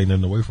 can't really take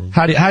nothing away from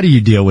them. How do you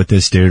deal with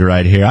this dude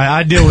right here?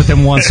 I deal with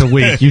him once a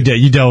week. You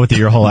deal with it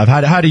your whole life.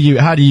 How do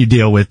you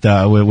deal with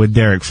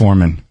Derek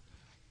Foreman?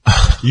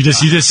 You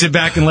just sit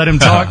back and let him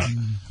talk?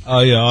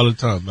 Oh yeah, all the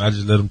time. I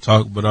just let them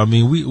talk. But I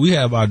mean, we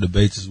have our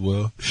debates as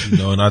well,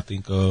 and I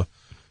think,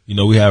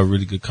 we have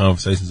really good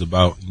conversations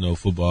about,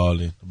 football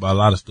and about a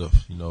lot of stuff,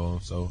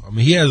 So, I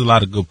mean, he has a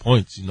lot of good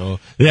points, Yeah,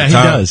 he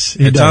does.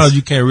 At times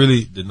you can't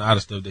really deny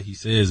the stuff that he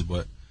says,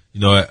 but,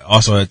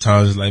 also at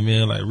times it's like,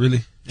 man, like really?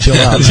 Chill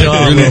out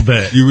a little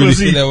bit. You really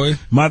feel that way?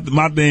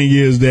 My thing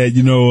is that,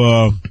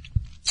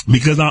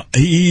 because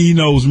he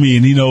knows me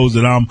and he knows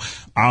that I'm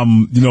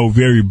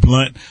very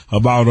blunt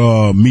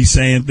about, me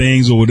saying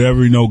things or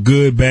whatever,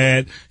 good,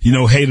 bad,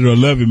 hate it or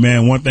love it,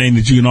 man. One thing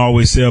that you can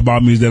always say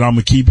about me is that I'm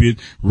going to keep it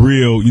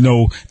real,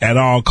 at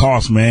all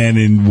costs, man.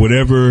 And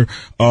whatever,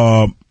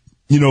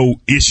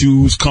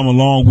 issues come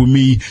along with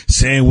me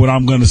saying what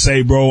I'm going to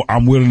say, bro,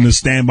 I'm willing to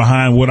stand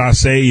behind what I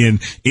say,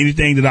 and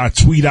anything that I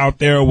tweet out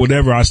there or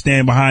whatever, I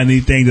stand behind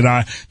anything that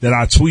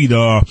I tweet.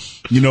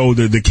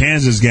 The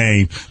Kansas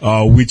game,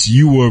 which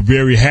you were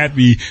very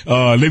happy.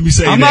 Let me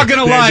say, I'm not going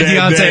to lie,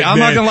 D'Onta. I'm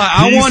not going to lie.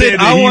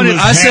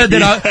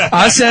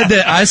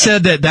 I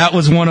said that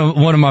was one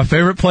of my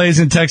favorite plays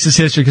in Texas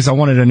history because I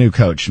wanted a new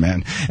coach,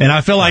 man. And I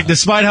feel like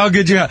despite how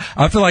good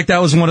I feel like that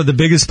was one of the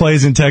biggest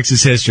plays in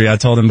Texas history. I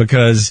told him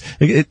because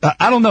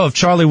I don't know if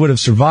Charlie would have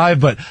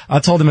survived, but I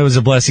told him it was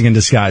a blessing in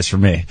disguise for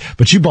me.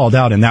 But you balled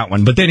out in that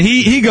one. But then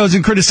he goes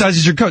and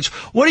criticizes your coach.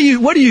 What do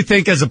you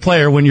think as a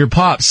player when your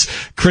pops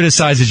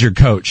criticizes your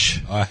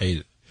coach? I hate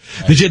it.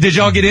 Did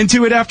y'all get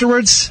into it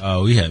afterwards?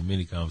 We had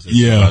many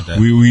conversations about that.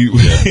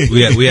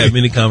 We had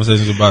many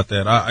conversations about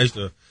that. I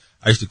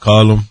used to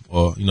call him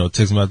or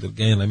text him after the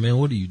game like, man,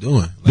 what are you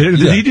doing? Like, did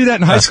he do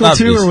that in high school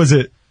too, or was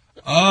it?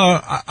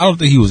 I don't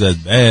think he was as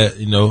bad,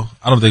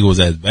 I don't think it was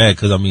as bad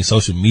because,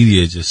 social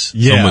media is just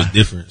so much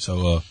different.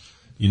 So,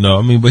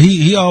 but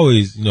he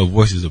always,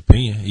 voiced his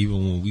opinion. Even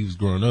when we was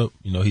growing up,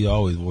 he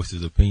always voiced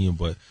his opinion.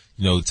 But,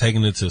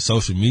 taking it to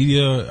social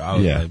media, I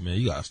was like, man,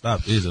 you gotta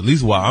stop this. At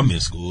least while I'm in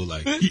school,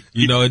 like, and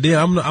then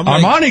I'm like,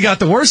 Armani got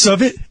the worst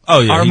of it.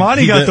 Oh yeah.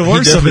 Armani got the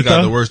worst of it,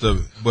 got the worst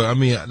of it. But I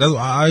mean, that's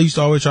why I used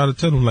to always try to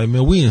tell him, like,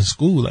 man, we in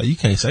school, like, you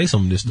can't say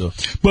some of this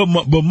stuff. But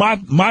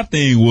my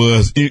thing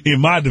was, in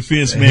my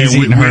defense, man, he's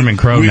eating Herman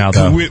Crow now,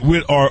 though.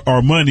 With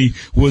our money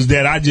was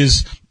that I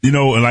just,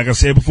 and like I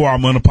said before,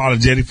 I'm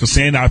unapologetic for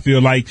saying I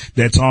feel like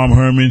that Tom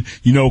Herman,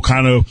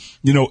 kind of,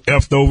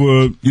 effed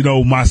over,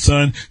 my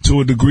son to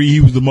a degree.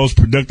 He was the most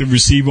productive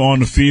receiver on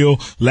the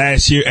field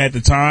last year at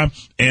the time.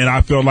 And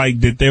I felt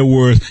like that there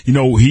was,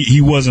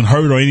 he wasn't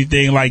hurt or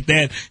anything like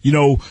that.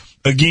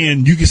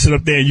 Again, you can sit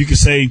up there and you can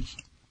say,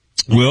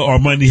 well,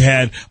 Armani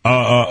had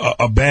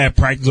a bad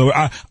practice.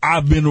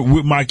 I've been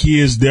with my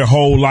kids their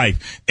whole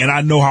life, and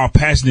I know how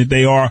passionate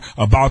they are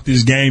about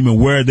this game and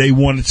where they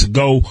wanted to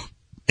go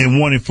and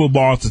wanted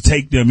football to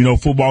take them.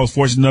 Football was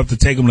fortunate enough to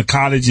take them to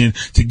college and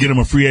to get them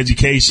a free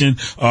education,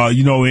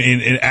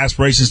 and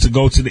aspirations to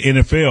go to the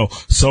NFL.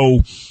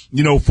 So,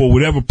 for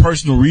whatever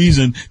personal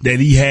reason that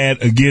he had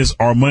against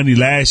Armani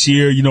last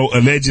year,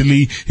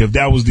 allegedly, if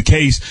that was the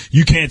case,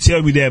 you can't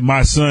tell me that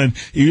my son,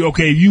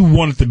 okay, if you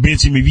wanted to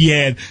bench him, if he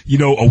had,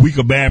 a week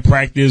of bad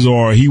practice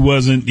or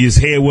his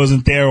head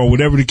wasn't there or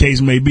whatever the case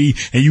may be,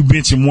 and you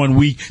bench him 1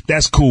 week,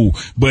 that's cool.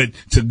 But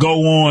to go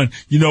on,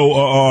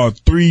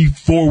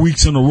 3-4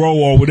 weeks in a row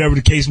or whatever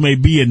the case may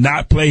be and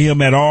not play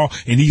him at all,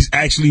 and he's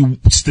actually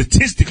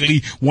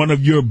statistically one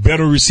of your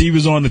better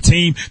receivers on the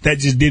team, that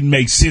just didn't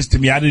make sense to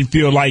me. I didn't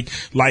feel like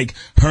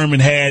Herman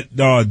had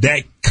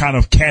that kind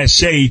of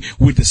cachet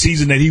with the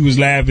season that he was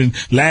having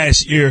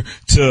last year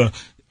to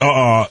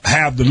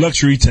have the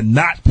luxury to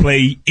not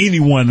play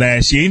anyone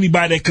last year.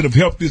 Anybody that could have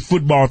helped this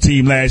football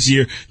team last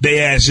year, they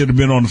ass should have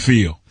been on the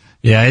field.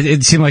 Yeah,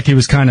 it seemed like he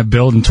was kind of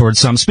building towards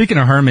something. Speaking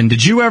of Herman,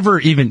 did you ever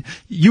even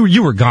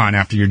you were gone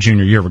after your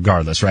junior year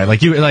regardless, right?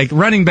 Like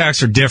running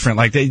backs are different.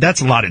 Like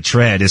that's a lot of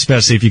tread,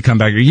 especially if you come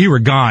back. You were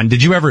gone.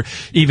 Did you ever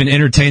even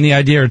entertain the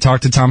idea or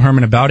talk to Tom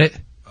Herman about it?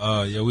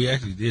 Yeah, we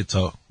actually did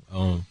talk.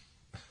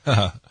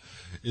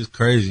 It's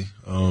crazy.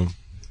 I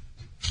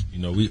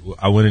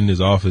went in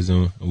his office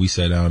and we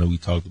sat down and we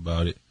talked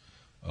about it.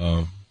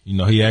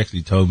 He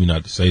actually told me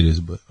not to say this,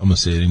 but I'm gonna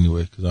say it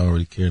anyway because I don't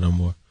really care no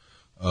more.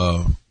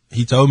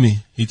 He told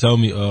me,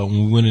 when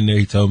we went in there,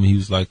 he told me, he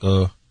was like,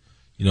 man,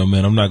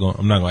 I'm not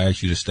gonna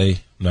ask you to stay.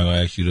 I'm not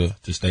gonna ask you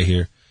to stay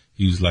here.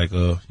 He was like,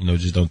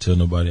 just don't tell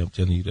nobody. I'm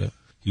telling you that.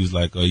 He was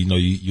like,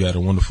 you had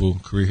a wonderful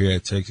career here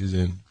at Texas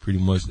and pretty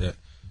much that,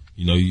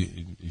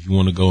 if you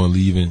want to go and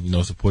leave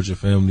and, support your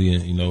family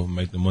and,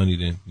 make the money,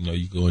 then,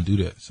 you go and do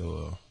that.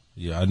 So,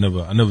 yeah, I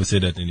never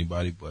said that to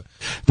anybody, but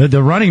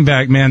the running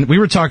back, man, we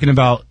were talking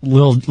about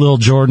Lil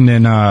Jordan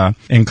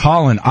and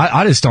Colin.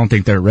 I just don't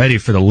think they're ready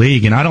for the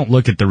league, and I don't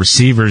look at the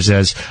receivers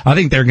as, I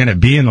think they're going to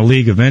be in the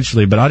league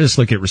eventually, but I just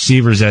look at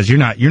receivers as you're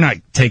not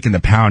taking the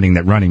pounding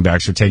that running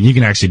backs are taking. You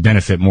can actually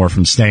benefit more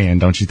from staying,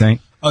 don't you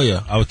think? Oh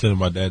yeah, I was telling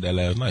my dad that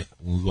last night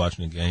when we was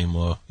watching the game.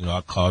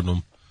 I called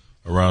him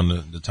around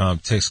the time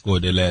Tex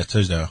scored their last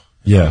touchdown.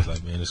 Yeah. I was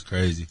like, man, it's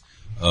crazy.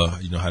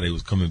 How they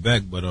was coming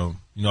back. But,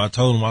 I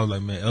told him, I was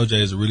like, man,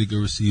 LJ is a really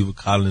good receiver.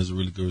 Colin is a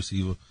really good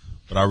receiver.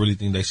 But I really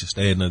think they should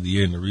stay another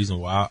year. And the reason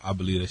why I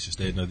believe they should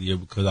stay another year,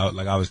 because I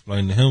was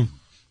explaining to him,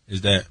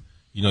 is that,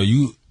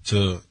 you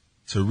to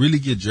really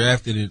get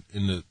drafted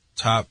in the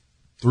top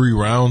 3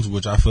 rounds,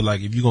 which I feel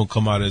like if you're going to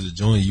come out as a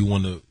junior, you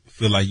want to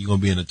feel like you're going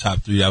to be in the top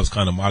 3. That was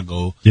kind of my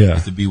goal. Yeah.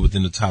 Is to be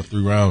within the top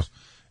 3 rounds.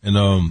 And,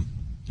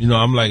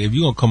 I'm like, if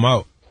you're going to come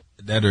out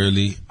that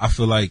early, I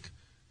feel like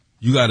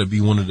you got to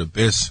be one of the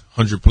best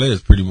 100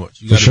 players pretty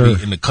much. You got to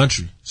be in the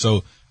country.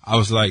 So I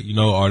was like,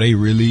 are they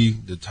really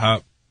the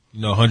top,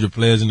 100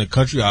 players in the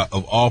country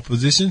of all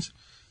positions?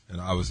 And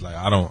I was like,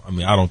 I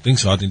don't think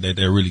so. I think that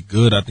they're really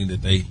good. I think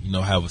that they,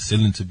 have a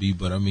ceiling to be,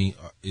 but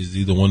is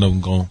either one of them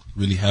going to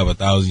really have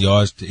 1,000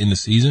 yards to end the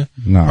season?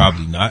 No.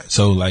 Probably not.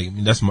 So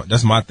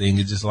that's my thing.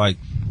 It's just like,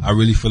 I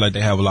really feel like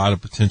they have a lot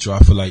of potential. I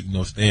feel like,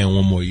 staying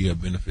one more year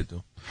benefit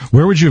them.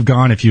 Where would you have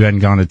gone if you hadn't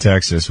gone to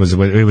Texas? Was it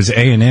was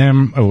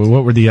A&M? Or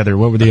what were the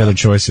other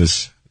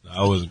choices?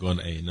 I wasn't going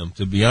to A&M.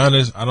 To be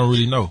honest, I don't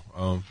really know.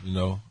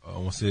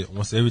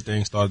 Once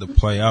everything started to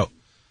play out,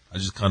 I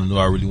just kind of knew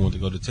I really wanted to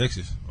go to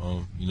Texas.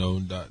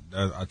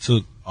 I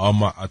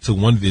took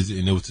one visit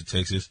and it was to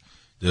Texas.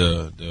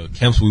 The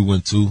camps we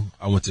went to,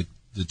 I went to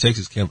the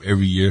Texas camp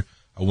every year.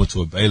 I went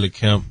to a Baylor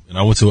camp and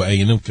I went to an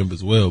A&M camp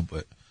as well.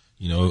 But,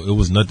 it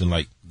was nothing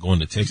like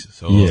going to Texas.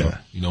 So,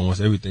 once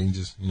everything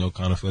just,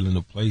 kind of fell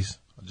into place,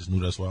 I just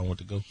knew that's where I wanted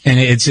to go. And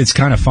it's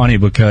kind of funny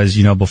because,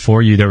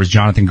 before you, there was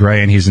Jonathan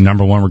Gray and he's the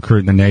number one recruit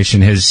in the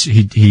nation.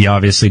 He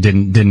obviously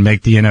didn't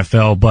make the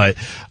NFL, but,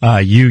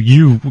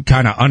 you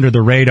kind of under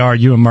the radar,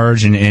 you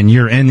emerge and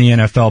you're in the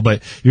NFL.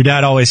 But your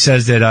dad always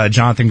says that,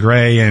 Jonathan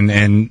Gray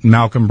and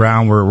Malcolm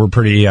Brown were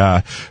pretty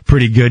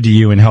good to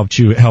you and helped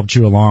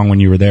you along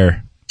when you were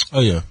there. Oh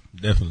yeah,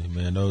 definitely,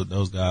 man.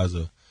 Those guys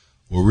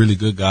were really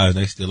good guys.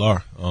 And they still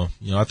are.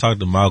 I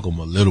talked to Malcolm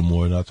a little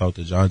more than I talked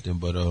to Jonathan,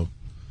 but,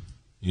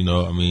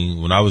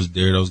 when I was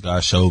there, those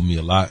guys showed me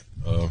a lot.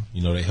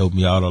 They helped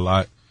me out a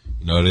lot.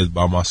 They was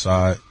by my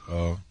side,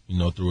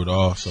 through it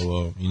all.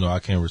 So, I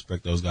can't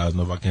respect those guys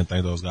enough. I can't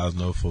thank those guys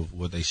enough for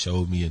what they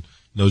showed me and,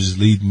 just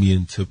leading me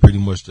into pretty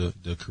much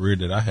the career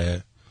that I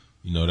had.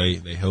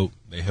 They helped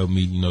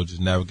me, just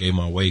navigate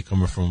my way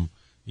coming from,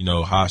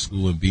 high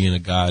school and being a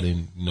guy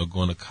and,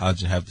 going to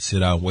college and have to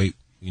sit out and wait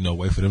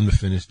for them to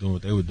finish doing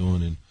what they were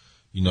doing. And,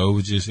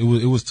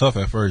 it was tough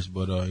at first,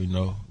 but,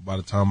 by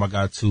the time I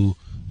got to,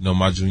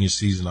 my junior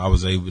season, I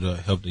was able to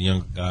help the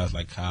younger guys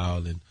like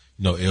Kyle and,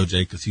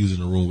 LJ, cause he was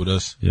in the room with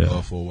us,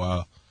 for a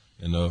while.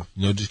 And,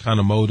 just kind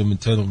of mold them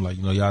and tell them like,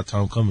 y'all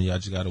time coming. Y'all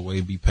just gotta wait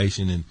and be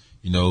patient. And,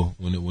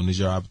 when it's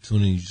your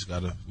opportunity, you just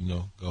gotta,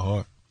 go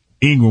hard.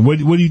 Ingram, what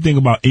do you think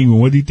about Ingram?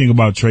 What do you think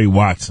about Trey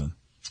Watson?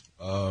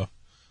 I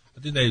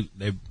think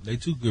they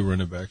two good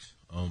running backs.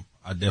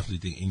 I definitely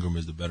think Ingram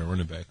is the better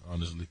running back,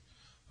 honestly.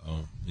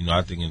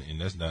 I think, and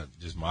that's not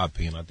just my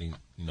opinion. I think,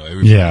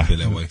 everybody feel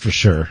that way. For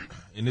sure.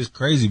 And it's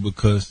crazy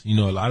because, a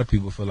lot of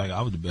people feel like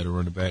I was the better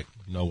running back,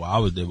 while I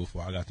was there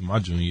before I got to my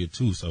junior year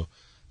too. So,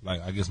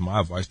 like, I guess my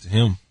advice to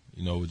him,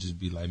 would just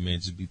be like, man,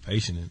 just be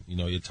patient and,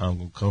 your time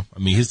gonna come.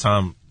 His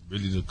time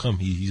really to come.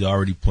 He's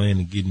already playing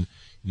and getting,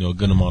 a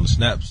good amount of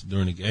snaps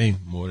during the game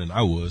more than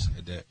I was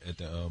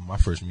at my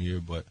freshman year.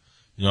 But,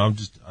 I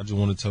just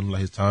want to tell him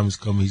like his time is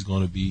coming. He's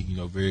going to be,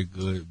 very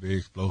good, very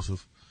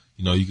explosive.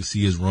 You can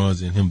see his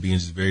runs and him being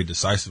just very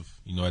decisive,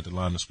 at the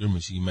line of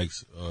scrimmage. He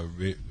makes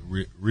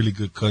really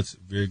good cuts,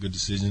 very good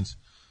decisions.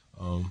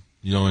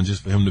 And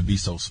just for him to be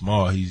so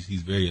small,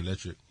 he's very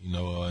electric,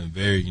 and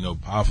very,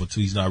 powerful too.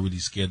 He's not really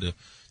scared to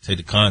take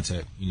the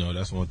contact.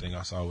 That's one thing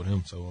I saw with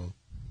him. So,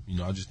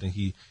 I just think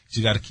he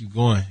just got to keep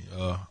going.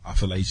 I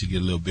feel like he should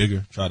get a little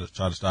bigger, try to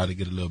start to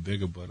get a little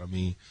bigger. But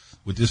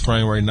with this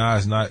frame right now,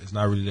 it's not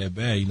really that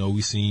bad.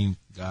 We seen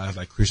guys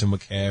like Christian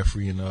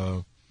McCaffrey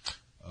and,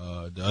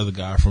 the other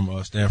guy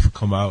from Stanford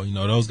come out.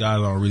 Those guys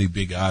aren't really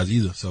big guys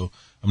either. So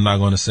I'm not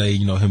going to say,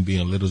 him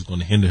being little is going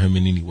to hinder him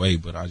in any way.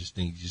 But I just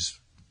think just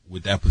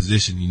with that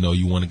position,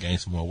 you want to gain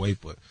some more weight.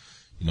 But,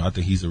 I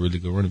think he's a really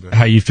good running back.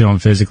 How you feeling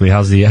physically?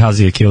 How's the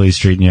Achilles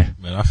treating you?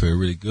 Man, I feel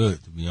really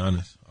good, to be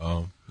honest.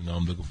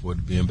 I'm looking forward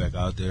to being back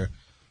out there.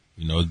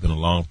 It's been a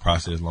long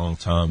process, long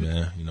time,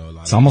 man.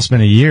 It's almost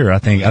been a year. I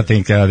think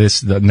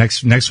the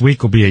next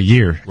week will be a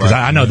year. Cause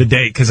I know the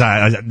date cause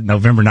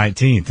November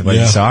 19th.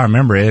 But so I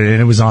remember it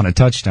and it was on a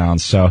touchdown.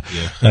 So,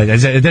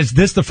 is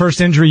this the first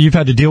injury you've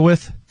had to deal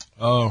with?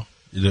 My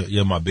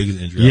biggest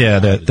injury. Yeah,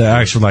 the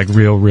actual like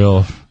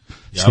real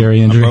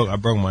scary injury. I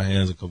broke my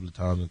hands a couple of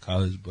times in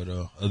college, but,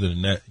 other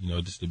than that,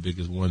 just the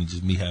biggest one,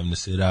 just me having to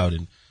sit out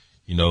and,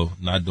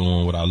 not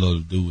doing what I love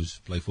to do is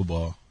play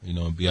football,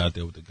 and be out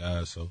there with the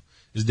guys. So,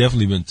 it's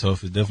definitely been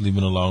tough. It's definitely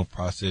been a long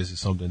process.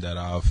 It's something that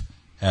I've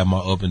had my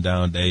up and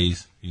down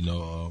days,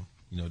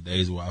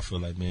 days where I feel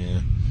like,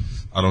 man,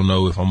 I don't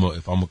know if I'm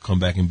gonna come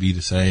back and be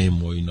the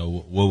same or,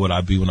 what would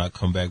I be when I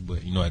come back? But,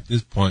 at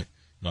this point,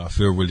 I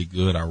feel really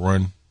good. I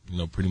run,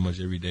 pretty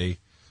much every day.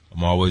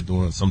 I'm always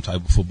doing some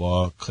type of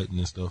football, cutting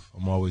and stuff.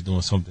 I'm always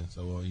doing something.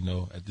 So,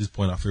 at this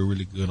point, I feel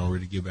really good. I'm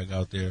ready to get back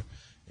out there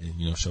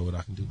and, show what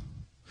I can do.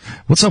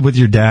 What's up with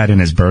your dad and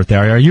his birthday?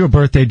 Are you a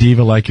birthday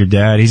diva like your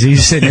dad?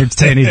 He's sitting here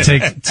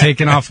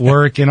taking off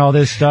work and all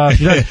this stuff.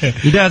 Your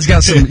dad's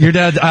got some.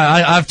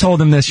 I've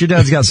told him this. Your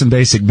dad's got some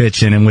basic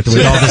bitch in him with all the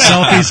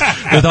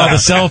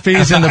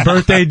selfies, and the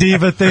birthday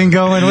diva thing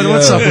going.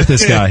 What's up with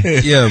this guy?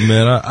 Yeah,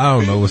 man. I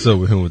don't know what's up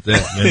with him with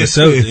that, man.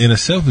 The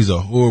selfies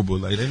are horrible.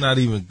 Like, they're not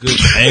even good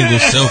angle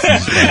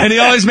selfies. Like. And he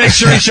always makes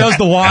sure he shows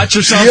the watch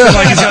or something. Yeah.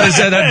 Like he's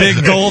got that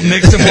big gold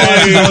Nixon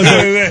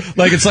watch.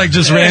 Like it's like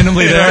just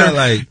randomly there.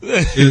 Like.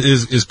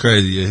 It's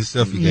crazy. Yeah, his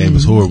selfie game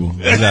is horrible.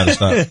 He gotta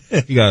stop.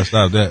 He gotta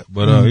stop that.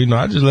 But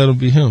I just let him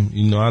be him.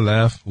 I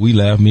laugh. We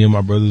laugh. Me and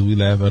my brothers, we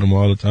laugh at him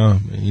all the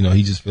time. And,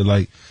 he just feel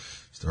like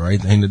it's the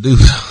right thing to do.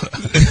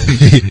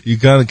 You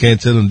kind of can't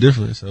tell him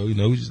different. So we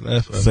just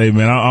laugh at him. Say,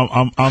 man,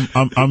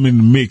 I'm in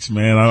the mix,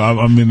 man.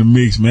 I'm in the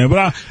mix, man.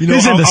 But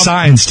he's into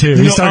signs too.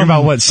 He's talking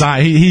about what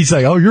sign. He's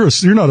like, oh, you're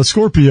not a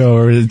Scorpio,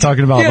 or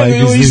talking about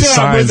these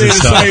signs and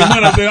stuff.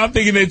 I'm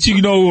thinking that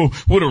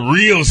what a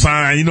real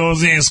sign. You know what I'm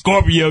saying?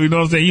 Scorpio. You know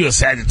what I'm saying? You a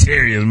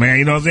Sagittarius, man.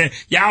 You know what I'm saying?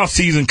 Y'all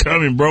season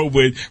coming, bro.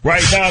 But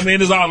right now,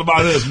 man, it's all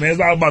about us, man. It's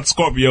all about the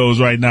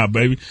Scorpios right now,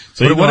 baby.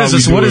 So what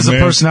is the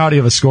personality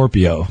of a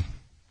Scorpio?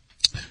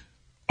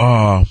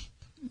 You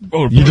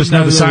just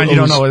know the sign. You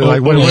don't know what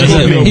does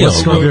it mean? What's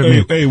Scorpio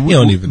mean? He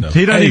don't even know.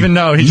 He don't even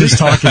know. He's just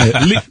talking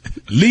it.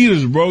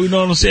 Leaders, bro. You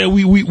know what I'm saying?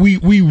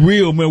 We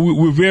real, man.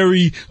 We're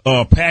very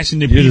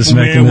passionate people,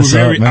 man.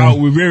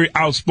 We're very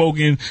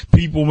outspoken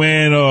people,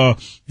 man.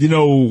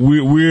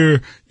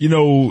 We're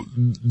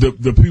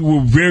the people,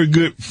 we're very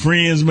good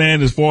friends,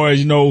 man, as far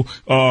as,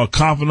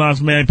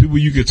 confidants, man, people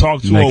you can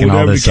talk to or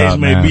whatever the case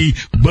may be.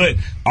 But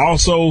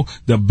also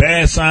the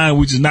bad sign,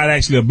 which is not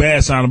actually a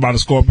bad sign about a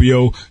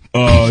Scorpio,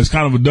 it's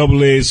kind of a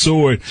double-edged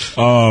sword.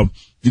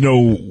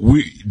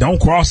 We don't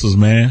cross us,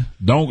 man.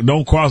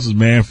 Don't cross us,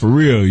 man, for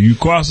real. You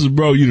cross us,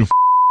 bro, you done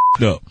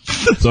up.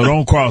 So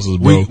don't cross us,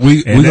 bro.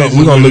 We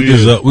gonna look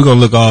this up. We're gonna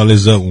look all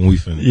this up when we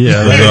finish.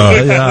 Yeah.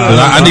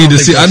 I need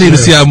to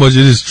see how much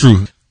it is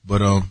true.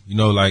 But I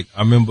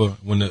remember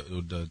when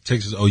the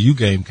Texas OU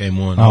game came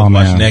on. I was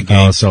watching that game.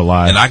 I was so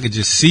live. And I could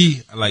just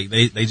see, like,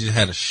 they just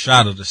had a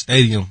shot of the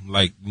stadium,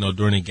 like,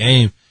 during the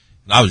game.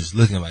 And I was just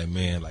looking like,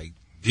 man, like,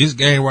 this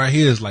game right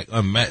here is like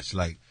unmatched.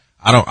 Like,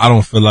 I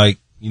don't feel like,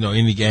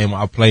 any game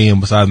I play in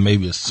besides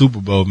maybe a Super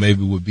Bowl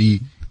maybe would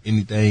be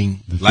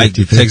anything like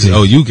the Texas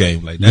OU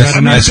game. Like, that's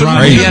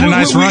crazy. He had a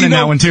nice run in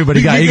that one too, but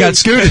he got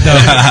scooted though.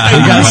 He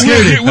got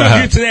scooted. We'll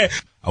get to that.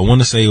 I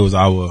want to say it was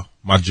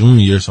my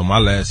junior year, so my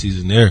last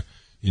season there.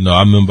 I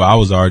remember I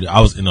was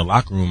in the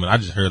locker room and I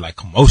just heard like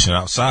commotion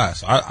outside.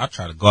 So I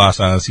tried to go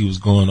outside and see what's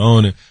going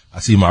on, and I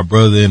see my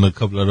brother and a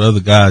couple of the other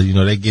guys,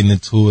 they getting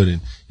into it,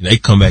 and they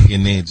come back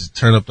in there and just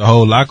turn up the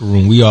whole locker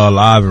room. We all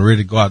live and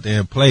ready to go out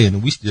there and play,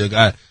 and we still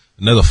got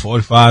another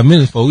 45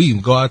 minutes before we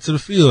even go out to the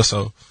field.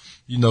 So,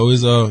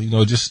 it's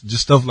just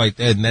stuff like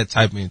that and that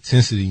type of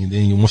intensity. And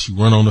then once you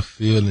run on the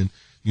field and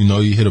you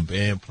hear the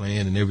band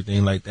playing and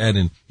everything like that,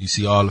 and you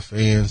see all the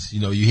fans,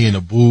 you hearing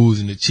the boos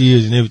and the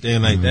cheers and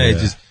everything like that.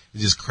 It's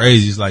just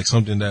crazy. It's like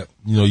something that,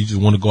 you just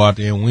want to go out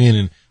there and win.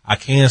 And I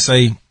can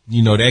say,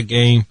 that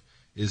game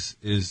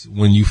is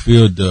when you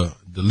feel the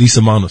least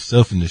amount of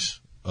selfishness,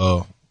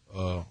 on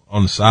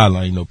the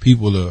sideline.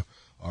 People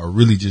are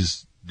really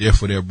just there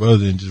for their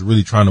brother and just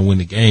really trying to win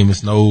the game.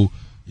 It's no,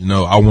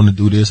 I want to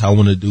do this, I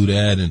want to do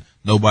that, and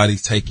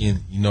nobody's taking,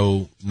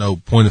 no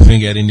point a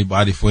finger at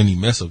anybody for any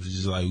mess ups. It's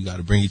just like we got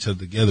to bring each other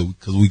together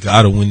because we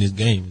got to win this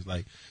game. It's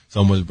like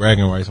so much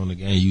bragging rights on the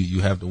game.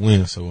 You have to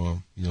win. So,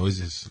 it's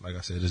just, like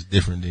I said, it's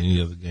different than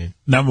any other game.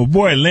 Now, my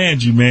boy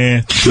Landry,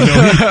 man,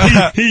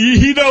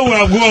 he know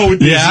where I'm going with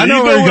this. Yeah, I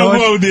know where I'm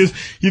going with this.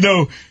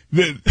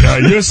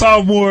 Your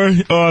sophomore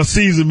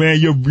season, man,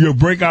 your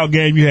breakout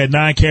game, you had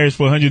 9 carries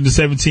for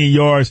 117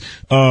 yards,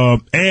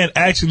 and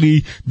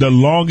actually the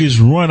longest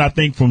run, I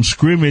think, from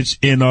scrimmage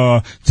in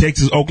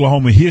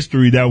Texas-Oklahoma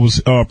history that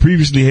was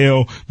previously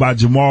held by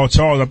Jamal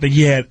Charles. I think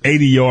he had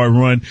 80-yard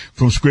run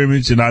from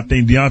scrimmage, and I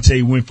think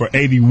D'Onta went for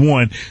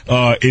 81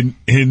 in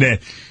that.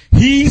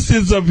 He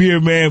sits up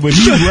here, man, but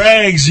he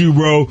rags you,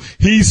 bro.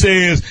 He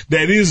says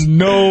that there's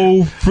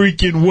no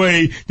freaking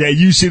way that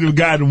you should have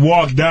gotten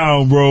walked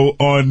down, bro,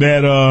 on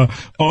that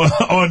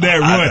on that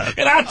run.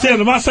 And I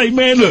tell him, I say,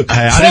 man, look,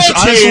 I just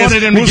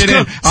wanted him to get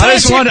in.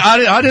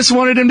 I just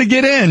wanted him to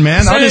get in,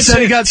 man. I just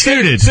said he got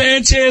scooted.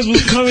 Sanchez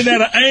was coming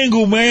at an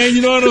angle, man.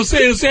 You know what I'm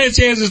saying?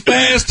 Sanchez is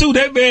fast too.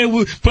 That man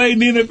was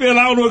playing in the NFL.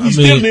 I don't know if he's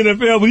still in the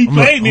NFL, but he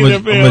played in the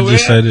NFL. I'm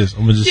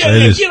gonna just say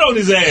this. Get on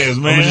his ass,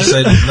 man. I'm gonna just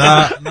say this.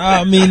 Nah.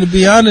 I mean, to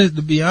be honest,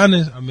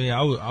 I mean,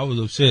 I was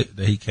upset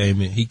that he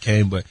came in. He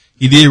came, but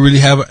he did really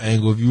have an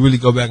angle. If you really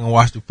go back and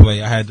watch the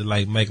play, I had to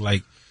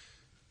make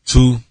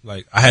two.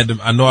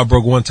 I know I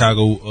broke one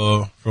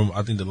tackle from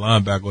I think the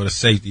linebacker or the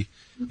safety,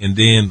 and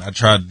then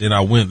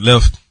I went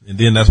left, and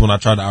then that's when I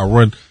tried to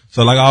outrun.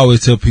 So I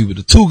always tell people,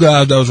 the two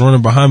guys that was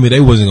running behind me, they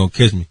wasn't gonna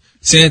catch me.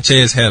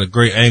 Sanchez had a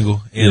great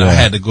angle, and I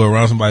had to go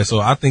around somebody. So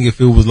I think if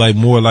it was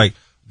more like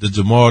the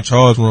Jamal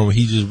Charles run, where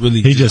he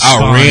just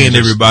outran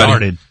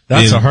everybody.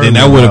 then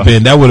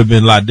that would have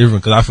been a lot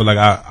different because I feel like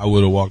I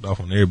would have walked off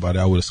on everybody.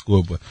 I would have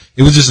scored, but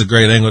it was just a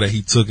great angle that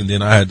he took, and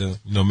then I had to,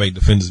 make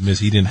defenders miss.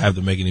 He didn't have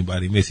to make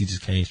anybody miss. He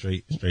just came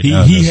straight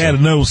down. He had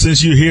another.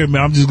 Since you're here,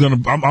 man,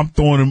 I'm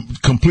throwing him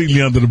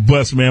completely under the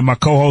bus, man. My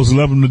co-hosts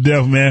love him to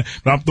death, man,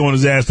 but I'm throwing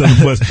his ass under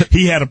the bus.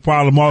 He had a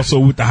problem also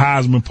with the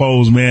Heisman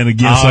pose, man,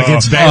 against Baylor.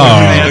 Against Baylor,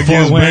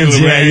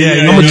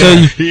 yeah. I'm gonna tell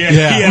you. He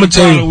had a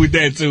problem with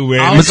that too, man.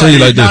 I'm gonna tell you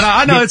like this.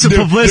 I know it's a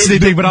publicity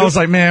thing, but I was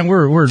like, man,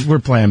 we're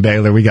playing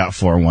Baylor. We got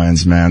 4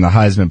 wins, man. The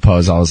Heisman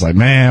pose, I was like,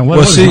 man, what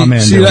is my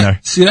man doing there?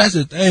 See, that's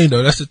the thing,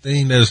 though. That's the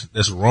thing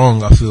that's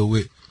wrong, I feel,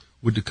 with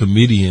the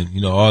committee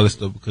and, all this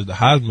stuff, because the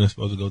Heisman is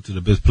supposed to go to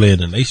the best player in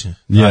the nation.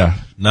 Yeah.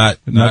 Not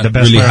the best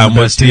really player how on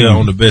the much best team.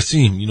 on the best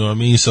team. You know what I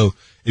mean? So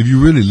if you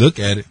really look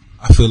at it,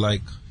 I feel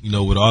like,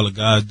 with all the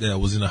guys that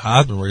was in the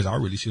Heisman race, I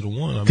really should have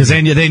won. Because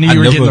they knew you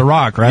were getting the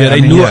rock, right?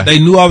 Yeah, they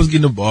knew I was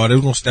getting the ball. They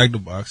were going to stack the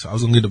box. I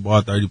was going to get the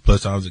ball 30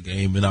 plus times a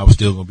game, and I was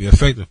still going to be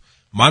effective.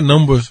 My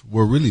numbers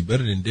were really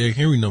better than Derrick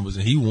Henry numbers,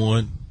 and he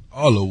won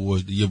all the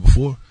awards the year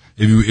before.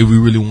 If we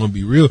really want to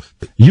be real,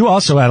 you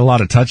also had a lot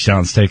of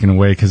touchdowns taken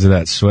away because of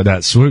that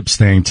swoops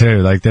thing too.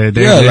 Like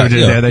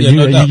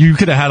you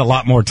could have had a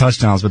lot more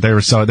touchdowns, but they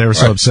were so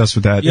obsessed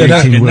with that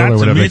 18-wheeler or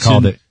whatever they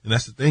called it. And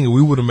that's the thing. If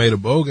we would have made a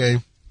bowl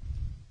game,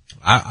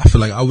 I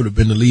feel like I would have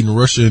been the leading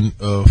rusher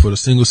for the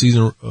single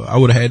season. I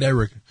would have had that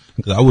record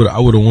because I would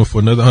have went for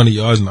another 100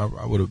 yards, and I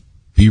would have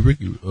beat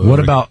Ricky. What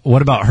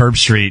about Herb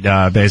Street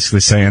basically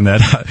saying that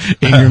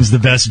Ingram's the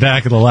best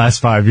back of the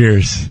last 5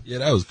 years? Yeah,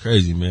 that was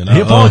crazy, man. He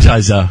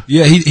apologized though.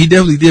 Yeah, he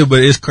definitely did,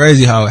 but it's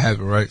crazy how it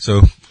happened, right?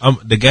 So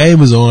the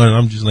game is on, and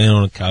I'm just laying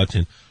on the couch,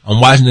 and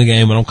I'm watching the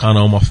game, and I'm kind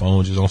of on my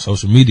phone, just on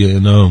social media,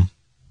 and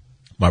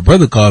my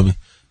brother called me,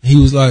 and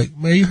he was like,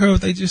 "Man, you heard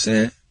what they just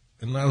said?"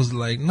 And I was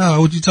like,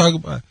 "No, what you talking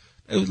about?"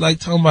 It was like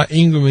talking about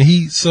Ingram, and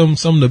he's some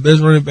of the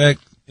best running back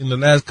in the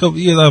last couple of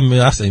years.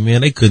 I say,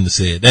 man, they couldn't have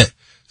said that.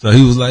 So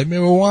he was like,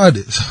 man, rewind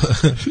it.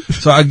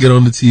 So I get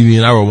on the TV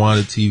and I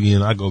rewind the TV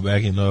and I go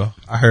back and,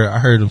 I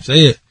heard him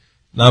say it.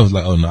 And I was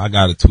like, oh no, I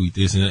gotta tweet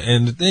this.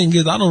 And the thing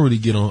is, I don't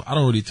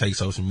really take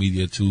social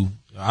media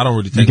I don't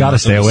really take. You gotta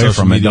stay away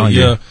from it, don't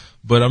you? Yeah.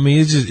 But I mean,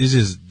 it's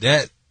just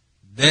that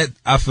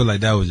I feel like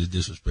that was just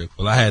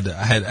disrespectful.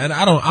 and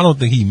I don't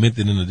think he meant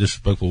it in a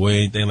disrespectful way or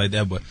anything like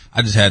that, but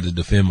I just had to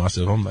defend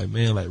myself. I'm like,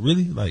 man, like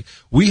really? Like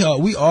we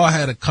all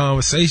had a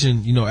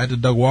conversation, at the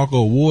Doug Walker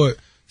Award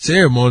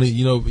ceremony,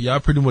 y'all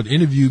pretty much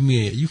interviewed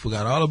me and you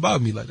forgot all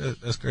about me. Like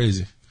that's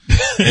crazy.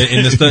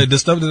 and the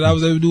stuff that I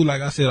was able to do,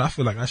 like I said, I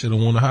feel like I should have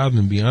won the Heisman,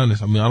 to be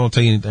honest. I mean, I don't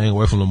take anything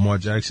away from Lamar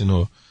Jackson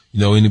or,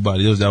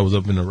 anybody else that was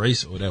up in the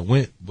race or that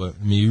went. But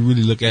I mean, you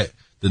really look at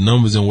the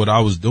numbers and what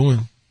I was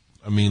doing.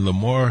 I mean,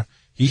 Lamar,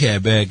 he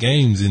had bad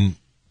games and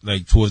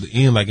like towards the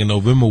end, like in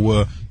November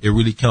where it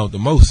really counted the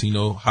most,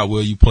 how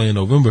well you play in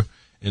November.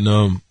 And,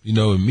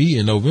 and me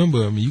in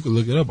November, I mean, you can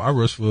look it up. I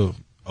rushed for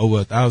over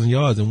 1,000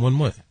 yards in 1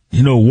 month.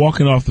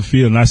 Walking off the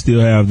field, and I still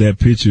have that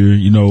picture,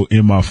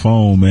 in my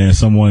phone, man.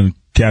 Someone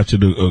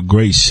captured a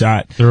great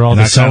shot. They're all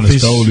the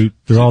selfies.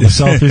 They're all the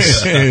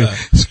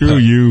selfies. Screw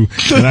you.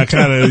 And I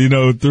kind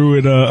of, threw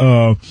it,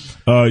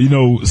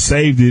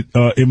 saved it,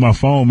 in my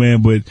phone,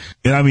 man.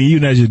 And I mean,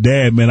 even as your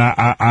dad, man,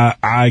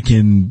 I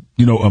can,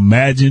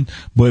 imagine.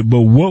 But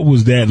what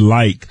was that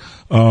like?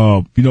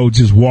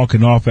 Just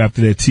walking off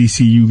after that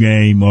TCU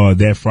game,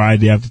 that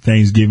Friday after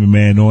Thanksgiving,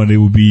 man, knowing it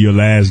would be your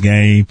last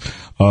game,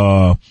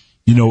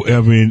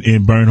 ever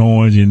in Burnt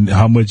Orange, and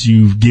how much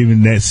you've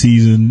given that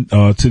season,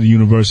 to the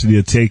University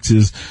of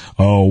Texas,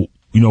 while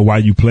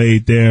you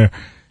played there.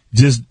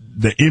 Just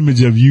the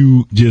image of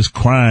you just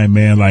crying,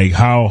 man, like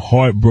how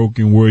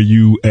heartbroken were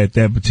you at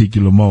that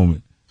particular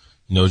moment?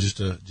 Just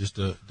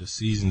the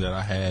season that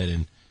I had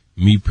and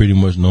me pretty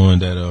much knowing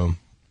that,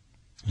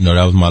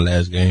 that was my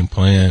last game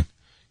playing,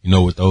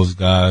 with those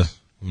guys,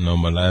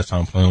 my last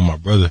time playing with my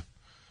brother.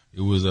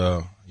 It was,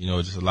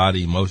 just a lot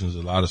of emotions,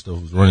 a lot of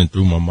stuff was running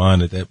through my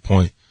mind at that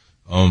point.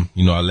 I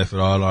left it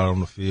all out on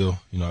the field.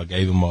 I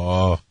gave him my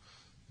all.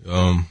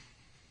 It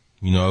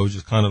was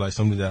just kind of like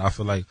something that I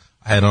feel like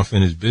I had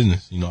unfinished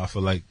business. I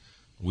feel like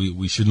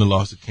we shouldn't have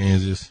lost to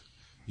Kansas.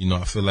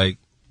 I feel like,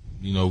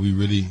 we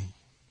really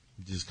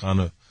just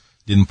kind of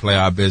didn't play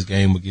our best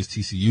game against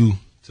TCU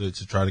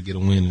to try to get a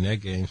win in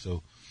that game.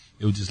 So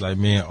it was just like,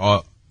 man,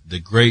 the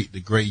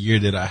great year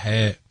that I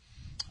had,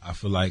 I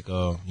feel like,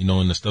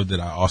 and the stuff that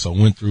I also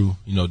went through,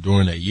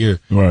 during that year,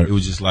 right. It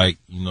was just like,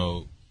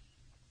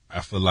 I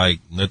feel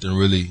like nothing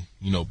really,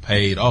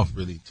 paid off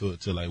really to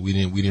like, we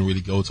didn't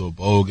really go to a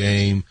bowl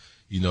game.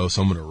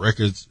 Some of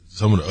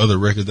the other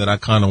records that I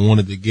kind of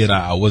wanted to get,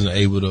 I wasn't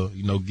able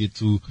to, get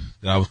to,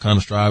 that I was kind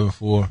of striving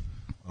for.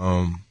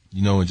 And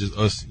just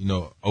us,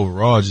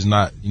 overall, just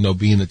not,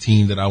 being the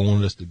team that I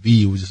wanted us to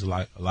be. It was just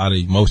like a lot of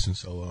emotions.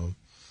 So,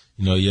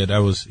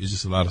 it's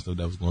just a lot of stuff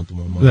that was going through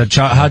my mind.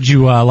 How'd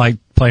you, like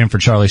playing for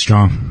Charlie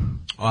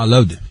Strong? Oh, I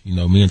loved it.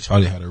 Me and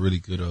Charlie had a really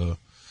good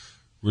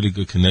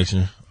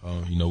connection.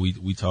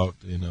 We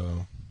talked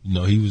and,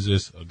 he was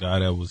just a guy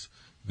that was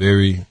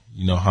very,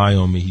 high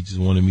on me. He just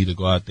wanted me to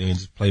go out there and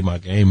just play my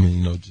game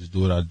and, just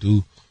do what I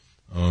do.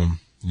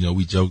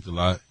 We joked a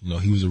lot.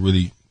 He was a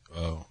really,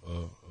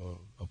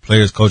 a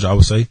player's coach, I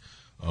would say.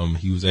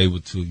 He was able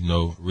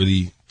to,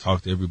 really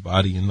talk to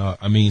everybody.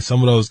 And,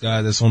 some of those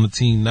guys that's on the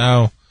team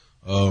now,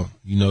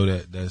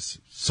 that's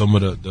some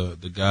of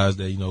the guys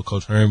that,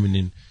 Coach Herman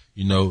and,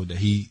 that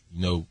he,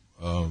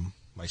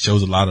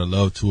 shows a lot of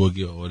love to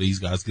or these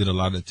guys get a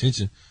lot of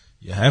attention.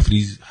 Yeah, half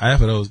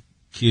of those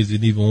kids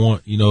didn't even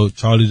want,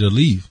 Charlie to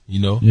leave,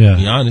 to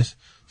be honest.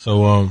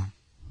 So,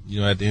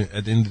 at the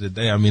end of the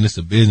day, it's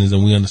a business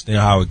and we understand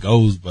how it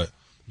goes, but,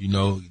 I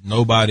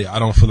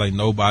don't feel like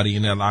nobody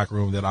in that locker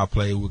room that I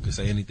played with could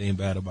say anything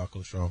bad about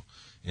Coach Strong.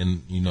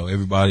 And,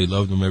 everybody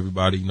loved him.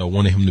 Everybody,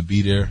 wanted him to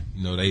be there.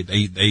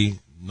 They,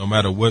 no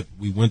matter what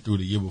we went through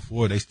the year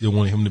before, they still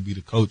wanted him to be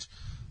the coach.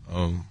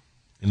 And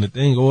the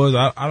thing was,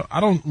 I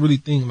don't really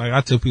think, like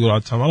I tell people all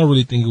the time, I don't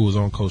really think it was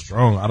on Coach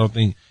Strong. I don't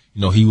think,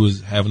 he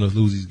was having us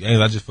lose these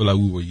games. I just feel like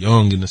we were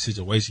young and the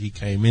situation he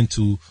came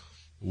into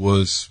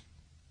was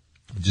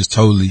just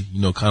totally,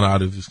 kind of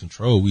out of his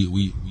control.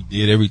 We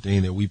did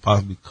everything that we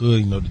possibly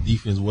could. The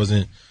defense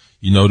wasn't,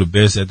 the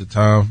best at the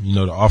time.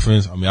 The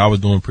offense, I was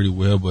doing pretty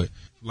well, but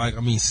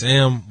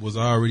Sam was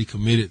already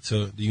committed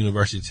to the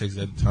University of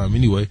Texas at the time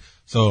anyway.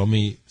 So,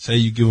 say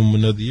you give him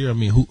another year.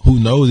 Who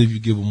knows if you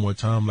give him more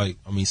time?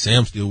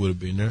 Sam still would have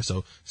been there.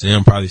 So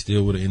Sam probably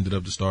still would have ended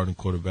up the starting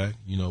quarterback.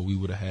 We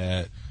would have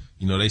had,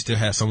 they still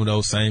had some of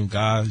those same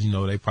guys.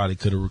 They probably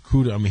could have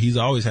recruited. He's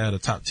always had a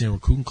top 10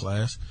 recruiting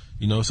class,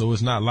 so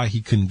it's not like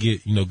he couldn't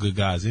get, good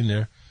guys in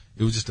there.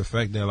 It was just the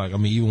fact that,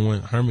 even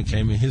when Herman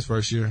came in his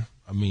first year,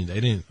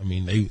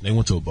 they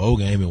went to a bowl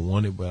game and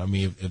won it. But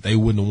if they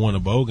wouldn't have won a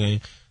bowl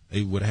game,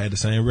 they would have had the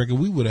same record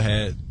we would have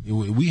had.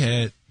 We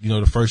had,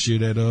 the first year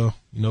that,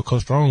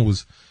 Coach Strong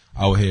was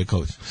our head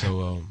coach.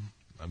 So,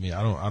 I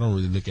don't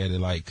really look at it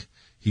like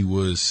he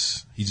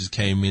just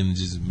came in and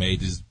just made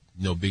this,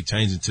 big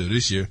change until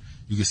this year.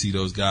 You can see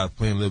those guys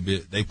playing a little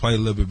bit. They played a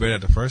little bit better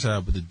at the first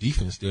half, but the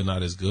defense still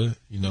not as good,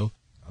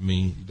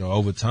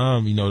 over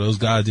time, those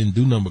guys didn't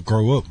do nothing but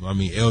grow up.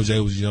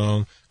 LJ was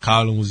young.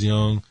 Colin was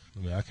young.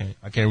 I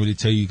can't really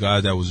tell you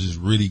guys that was just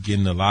really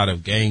getting a lot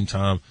of game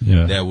time.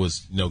 Yeah. That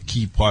was,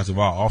 key parts of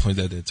our offense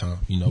at that time,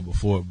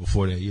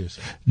 before that year.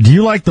 So. Do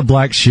you like the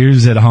black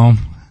shoes at home?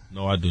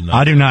 No, I do not.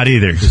 I do not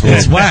either.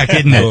 It's whack,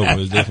 isn't it?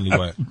 It's definitely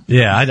whack.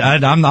 Yeah,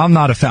 I'm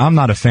not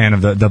a fan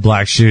of the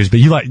black shoes, but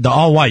you like the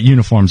all white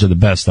uniforms are the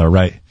best though,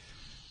 right?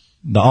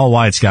 The all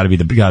white's got to be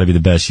the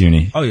best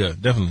uni. Oh yeah,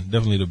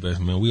 definitely the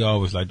best, man. We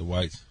always like the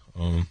whites.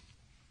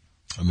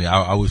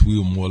 I wish we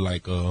were more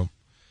like the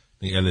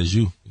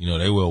LSU.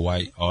 They wear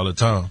white all the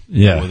time.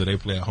 Yeah. Whether they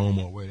play at home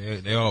or away,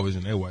 they always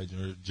in their white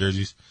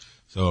jerseys.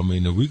 So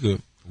if we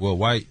could wear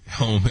white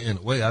home and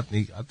away, I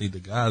think the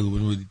guys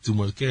wouldn't really too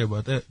much care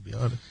about that, to be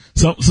honest.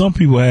 Some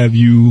people have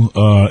you,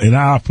 and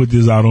I'll put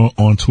this out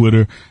on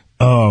Twitter,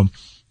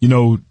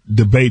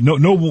 debate.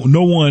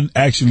 No one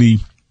actually,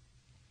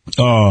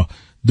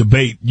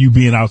 debate you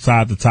being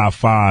outside the top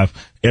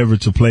 5 ever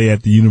to play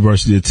at the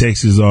University of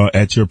Texas or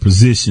at your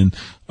position.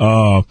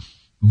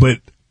 But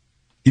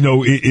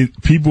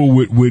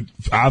people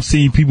I've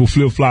seen people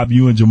flip flop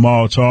you and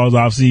Jamal Charles.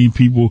 I've seen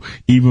people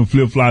even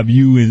flip flop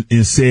you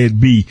and said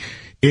B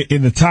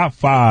in the top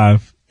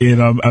 5. And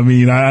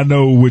I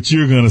know what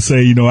you're going to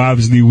say,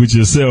 obviously with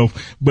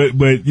yourself, but,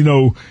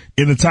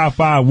 in the top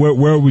 5,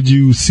 where would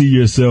you see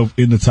yourself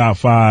in the top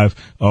 5,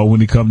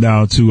 when it come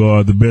down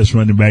to, the best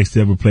running backs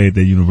to ever play at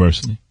that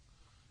university?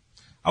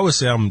 I would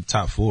say I'm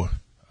top 4.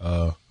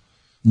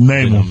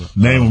 Name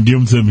them, give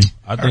them to me.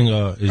 I think,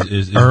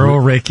 is Earl,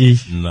 Ricky.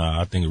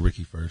 Nah, I think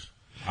Ricky first.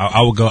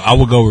 I would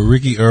go with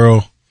Ricky,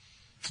 Earl,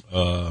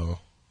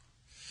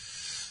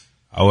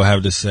 I would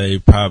have to say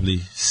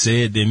probably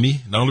Said than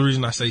me. The only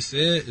reason I say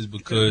Said is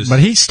because, but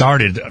he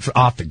started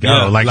off the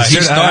go. Yeah,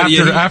 he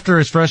started, after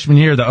his freshman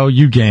year, the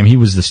OU game, he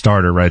was the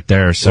starter right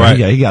there. So right.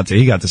 he got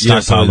to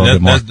stockpile a little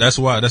bit more. That's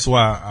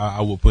why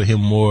I would put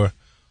him more.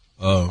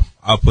 I'll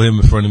put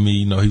him in front of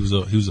me.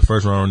 He was a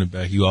first round running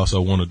back. He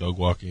also won a Doug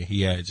Walker.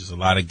 He had just a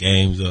lot of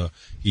games.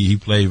 He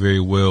played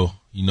very well,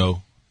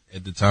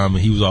 at the time,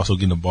 and he was also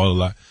getting the ball a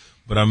lot.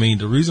 But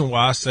the reason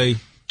why I say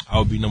I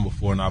would be number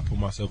 4 and I put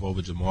myself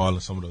over Jamal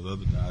and some of those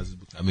other guys is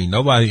because,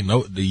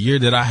 the year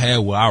that I had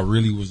where I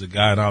really was the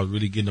guy and I was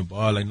really getting the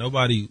ball,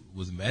 nobody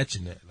was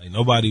matching that.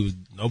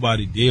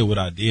 Nobody did what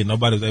I did.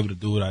 Nobody was able to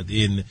do what I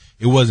did. And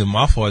it wasn't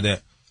my fault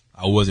that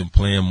I wasn't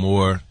playing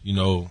more,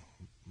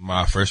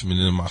 my freshman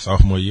and my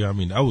sophomore year.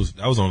 That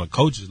was on the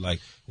coaches.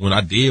 When I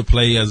did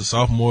play as a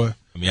sophomore,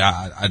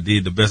 I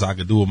did the best I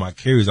could do with my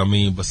carries.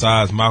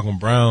 Besides Malcolm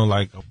Brown,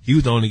 he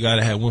was the only guy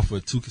that had went for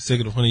 2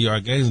 consecutive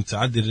 100-yard games until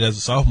I did it as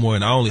a sophomore,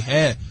 and I was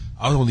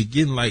only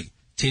getting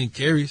 10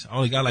 carries. I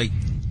only got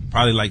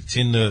probably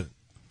 10 to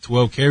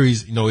 12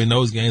 carries, in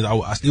those games.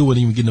 I still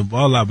wasn't even getting the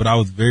ball out, but I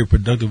was very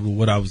productive with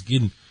what I was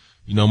getting.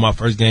 My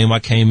first game I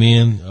came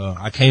in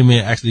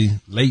actually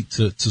late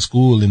to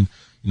school, and,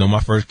 my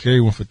first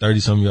carry went for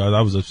 30-something yards.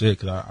 I was upset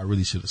because I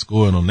really should have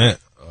scored on that.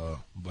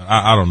 But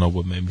I don't know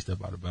what made me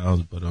step out of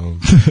bounds, but,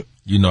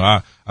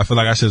 I feel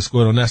like I should have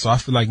scored on that. So I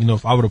feel like,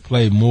 if I would have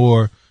played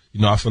more,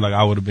 I feel like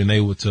I would have been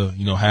able to,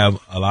 have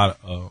a lot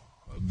of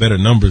better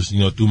numbers,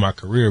 through my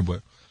career.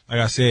 But like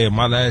I said,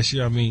 my last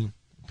year, I mean,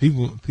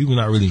 people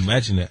not really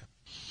matching that.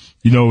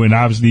 And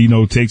obviously,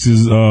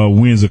 Texas,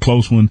 wins a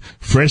close one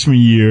freshman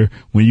year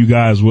when you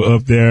guys were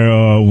up there,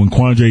 when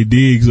Quandre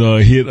Diggs,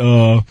 hit,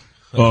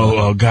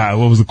 God,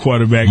 what was the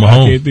quarterback? Mahomes.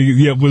 I can't think.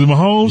 Yeah, was it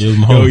Mahomes? Yeah, it was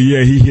Mahomes. Oh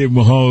yeah, he hit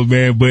Mahomes,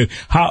 man. But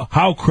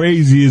how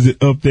crazy is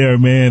it up there,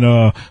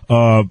 man?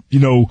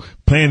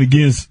 Playing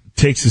against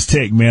Texas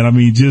Tech, man. I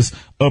mean, just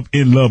up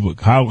in Lubbock.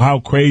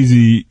 How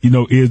crazy,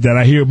 is that?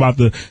 I hear about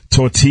the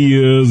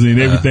tortillas and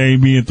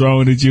everything being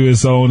thrown at you and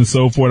so on and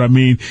so forth. I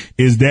mean,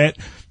 is that,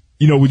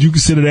 would you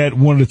consider that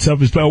one of the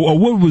toughest places, or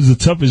what was the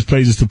toughest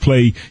places to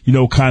play,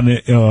 kind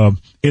of,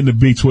 in the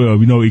Big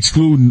 12,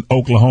 excluding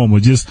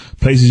Oklahoma, just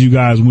places you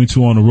guys went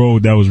to on the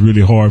road that was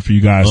really hard for you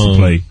guys to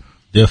play?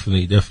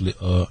 Definitely,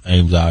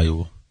 Ames,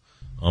 Iowa.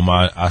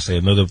 I say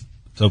another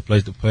tough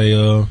place to play,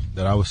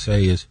 that I would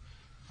say is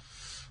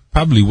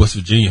probably West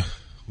Virginia.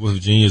 West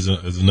Virginia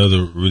is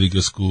another really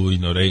good school.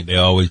 They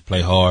always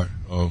play hard.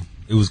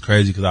 It was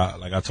crazy because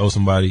I told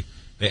somebody,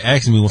 they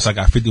asked me once I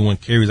got 51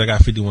 carries. I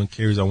got 51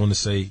 carries. I want to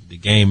say the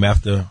game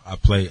after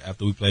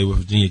we played West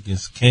Virginia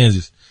against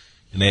Kansas,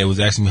 and they was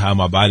asking me how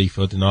my body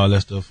felt and all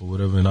that stuff or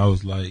whatever. And I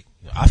was like,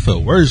 I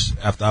felt worse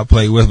after I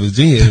played West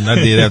Virginia than I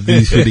did after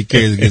these 50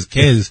 carries against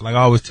Kansas. Like I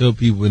always tell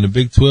people in the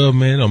Big 12,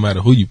 man, no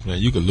matter who you play,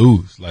 you could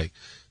lose. Like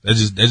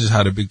that's just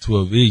how the Big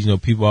 12 is.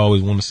 People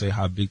always want to say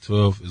how Big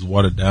 12 is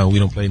watered down. We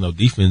don't play no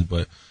defense,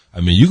 but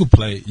I mean, you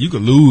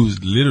could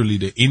lose literally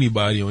to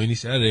anybody on any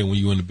Saturday when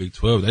you're in the Big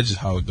 12. That's just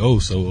how it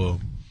goes. So,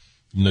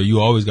 you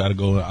always got to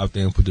go out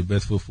there and put the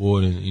best foot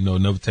forward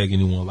and, never take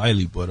anyone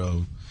lightly. But,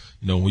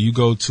 when you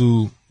go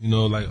to,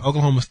 like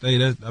Oklahoma State,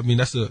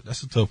 that's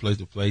a tough place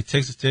to play.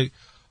 Texas Tech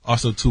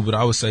also too, but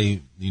I would say,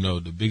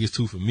 the biggest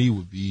two for me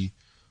would be,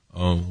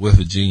 West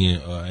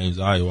Virginia and, Ames,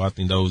 Iowa. I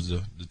think that was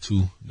the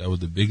two that was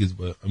the biggest.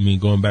 But I mean,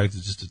 going back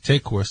to just the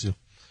Tech question,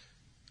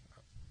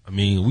 I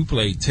mean, we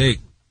played Tech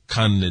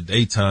kind of in the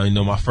daytime.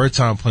 My first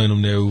time playing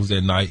them there, it was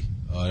at night.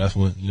 That's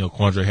when,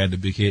 Quandre had the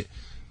big hit.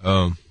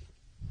 And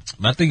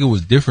I think it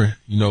was different,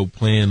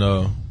 playing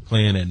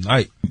at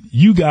night.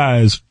 You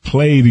guys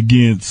played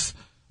against,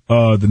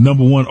 the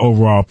number 1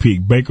 overall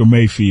pick, Baker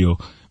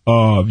Mayfield.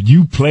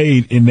 You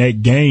played in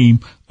that game,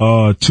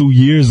 2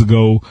 years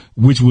ago,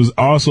 which was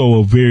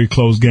also a very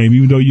close game,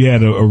 even though you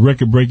had a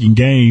record breaking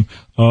game,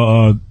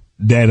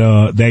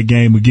 that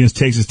game against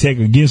Texas Tech,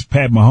 against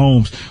Pat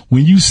Mahomes.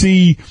 When you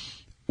see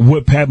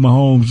what Pat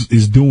Mahomes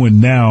is doing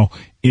now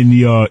in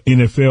the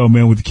NFL,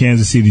 man, with the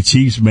Kansas City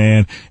Chiefs,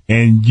 man,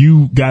 and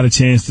you got a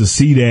chance to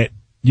see that,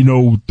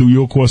 through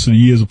your course of the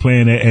years of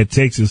playing at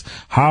Texas,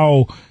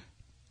 how,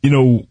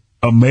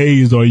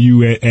 amazed are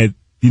you at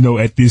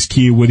this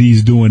kid, what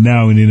he's doing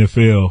now in the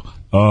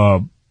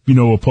NFL,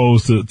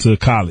 opposed to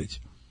college?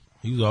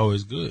 He was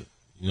always good.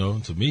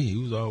 To me, he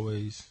was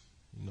always,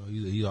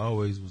 he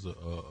always was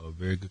a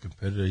very good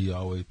competitor. He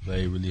always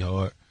played really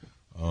hard.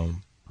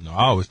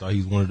 I always thought he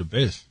was one of the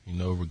best,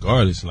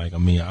 regardless. Like,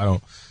 so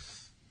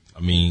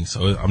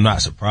I'm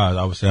not surprised.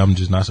 I would say I'm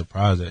just not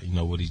surprised at,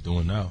 what he's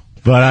doing now.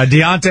 But,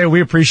 D'Onta,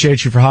 we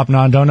appreciate you for hopping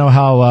on. Don't know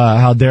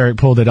how Derek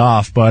pulled it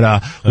off,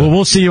 but,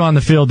 we'll see you on the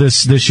field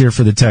this year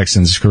for the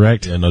Texans,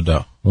 correct? Yeah, no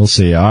doubt. We'll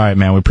see. All right,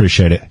 man. We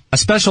appreciate it. A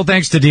special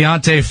thanks to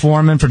D'Onta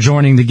Foreman for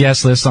joining the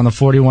guest list on the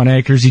 41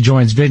 Acres. He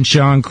joins Vince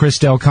Young, Chris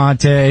Del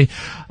Conte.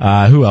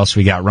 Who else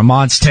we got?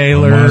 Ramonce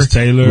Taylor,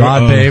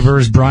 Rod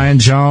Babers, Brian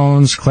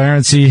Jones,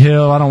 Clarence E.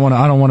 Hill. I don't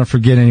want to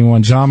forget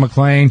anyone. John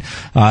McClain.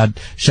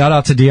 Shout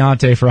out to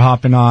D'Onta for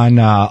hopping on.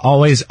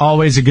 Always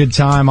a good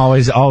time.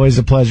 Always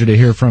a pleasure to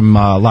hear from,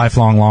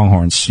 lifelong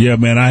Longhorns. Yeah,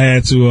 man. I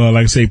had to,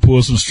 like I say,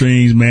 pull some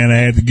strings, man. I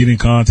had to get in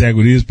contact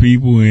with his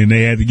people, and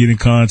they had to get in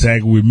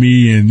contact with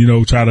me and,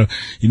 try to,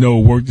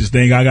 work this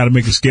thing. I got to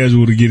make a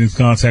schedule to get in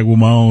contact with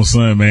my own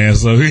son, man.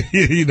 So,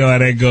 you know how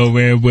that go,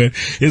 man. But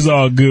it's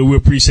all good. We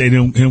appreciate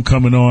him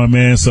coming on,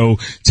 man. So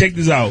check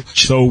this out.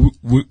 So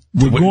we're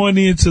going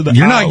into the.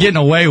 You're not getting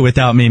away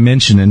without me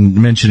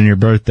mentioning your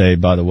birthday,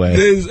 by the way.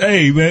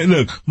 Hey, man,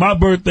 look, my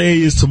birthday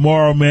is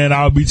tomorrow, man.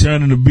 I'll be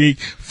turning a big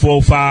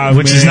 45,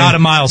 which is not a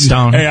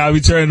milestone. Hey, I'll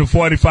be turning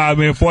 45,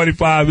 man.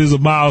 45 is a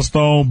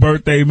milestone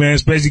birthday, man.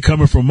 Especially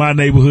coming from my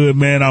neighborhood,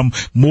 man. I'm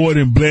more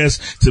than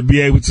blessed to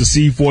be able to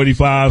see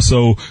 45.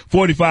 So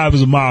 45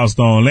 is a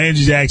milestone.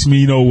 Landry asked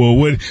me, well,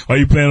 what are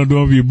you planning on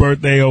doing for your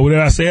birthday or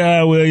whatever? I say,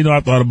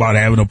 I thought about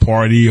having a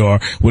party or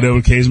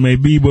whatever the case may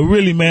be. But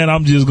really, man,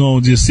 I'm just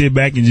going to just sit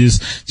back and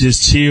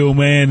just chill,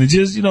 man, and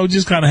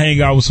just kind of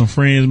hang out with some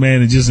friends,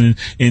 man, and just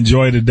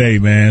enjoy the day,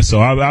 man.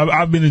 So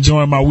I've been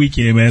enjoying my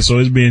weekend, man. So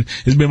it's been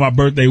my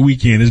birthday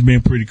weekend. It's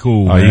been pretty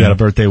cool. Oh, man. You got a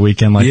birthday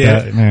weekend like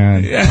that,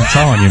 man? Yeah. I'm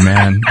telling you,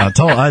 man. I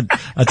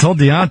told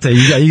D'Onta,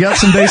 you got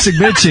some basic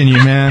bitch in you,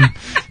 man.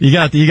 You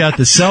got got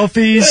the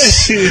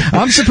selfies.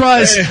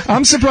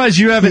 I'm surprised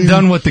you haven't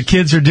done what the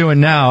kids are doing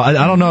now. I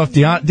don't know if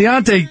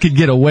D'Onta could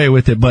get away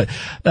with it, but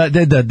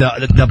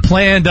the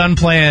planned,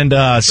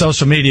 unplanned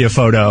social media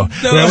photo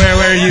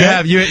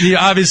where you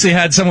obviously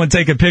had someone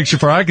take a picture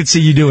for. I could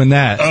see you doing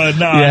that.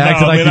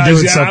 Acting like you're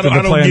doing something.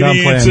 I don't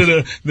get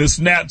into the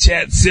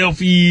Snapchat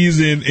selfies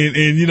and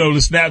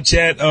the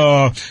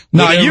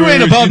Snapchat. You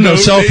ain't above no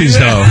selfies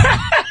though.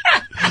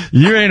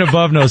 You ain't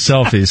above no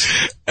selfies.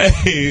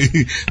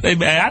 Hey,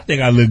 man, I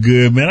think I look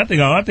good, man. I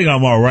think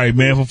I'm all right,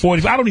 man. For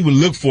 45, I don't even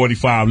look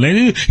 45, man.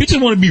 You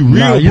just want to be real,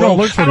 no, you bro. Don't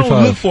look 45. I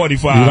don't look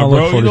 45, you don't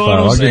bro. Look 45. You know what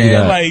I'm I'll saying?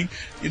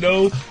 give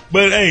you that.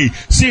 But hey,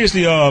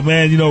 seriously,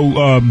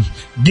 man,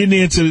 getting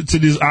into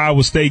this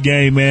Iowa State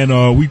game,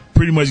 man, we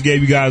pretty much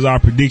gave you guys our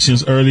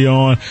predictions early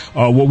on,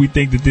 what we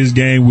think that this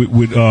game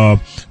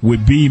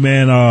would be,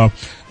 man.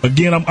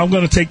 Again, I'm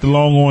going to take the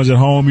Longhorns at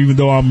home, even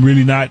though I'm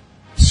really not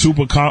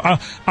super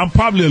I'm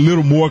probably a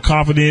little more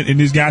confident in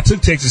this guy. I took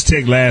Texas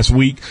Tech last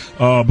week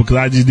because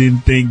I just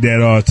didn't think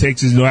that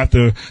Texas,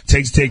 after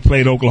Texas Tech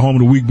played Oklahoma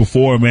the week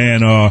before,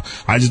 man,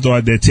 I just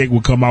thought that Tech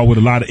would come out with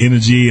a lot of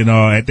energy, and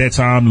at that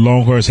time the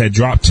Longhorns had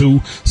dropped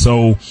 2,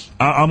 so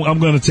I'm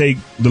going to take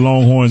the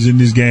Longhorns in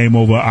this game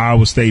over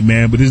Iowa State,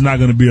 man, but it's not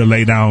going to be a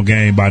lay-down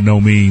game by no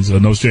means, or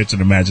no stretch of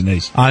the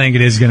imagination. I think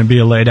it is going to be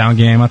a lay-down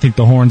game. I think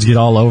the Horns get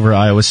all over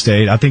Iowa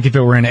State. I think if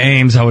it were in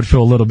Ames, I would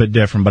feel a little bit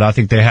different, but I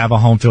think they have a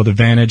home field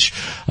advantage.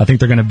 I think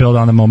they're going to build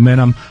on the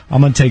momentum.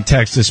 I'm going to take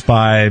Texas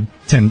by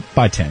 10.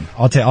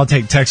 I'll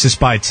take Texas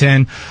by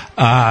 10.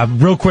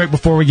 Real quick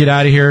before we get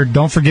out of here,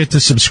 don't forget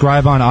to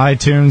subscribe on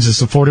iTunes. It's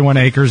the 41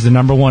 Acres, the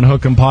number one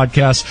Hook'em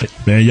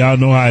podcast. Man, y'all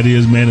know how it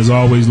is, man. As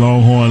always,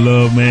 Longhorn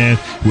love, man.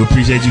 We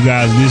appreciate you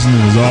guys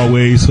listening. As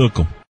always,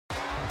 Hook'em.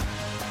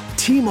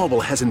 T-Mobile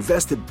has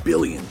invested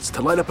billions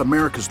to light up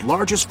America's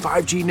largest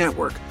 5G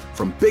network,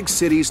 from big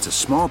cities to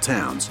small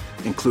towns,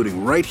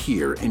 including right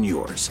here in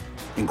yours.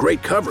 And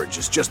great coverage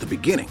is just the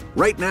beginning.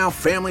 Right now,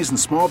 families and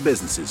small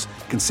businesses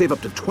can save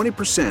up to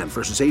 20%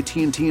 versus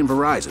AT&T and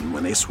Verizon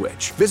when they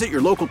switch. Visit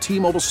your local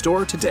T-Mobile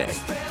store today.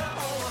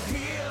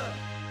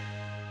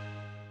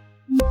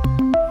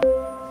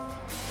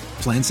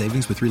 Plan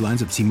savings with 3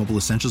 lines of T-Mobile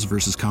Essentials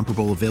versus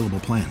comparable available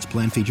plans.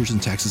 Plan features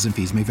and taxes and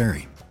fees may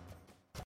vary.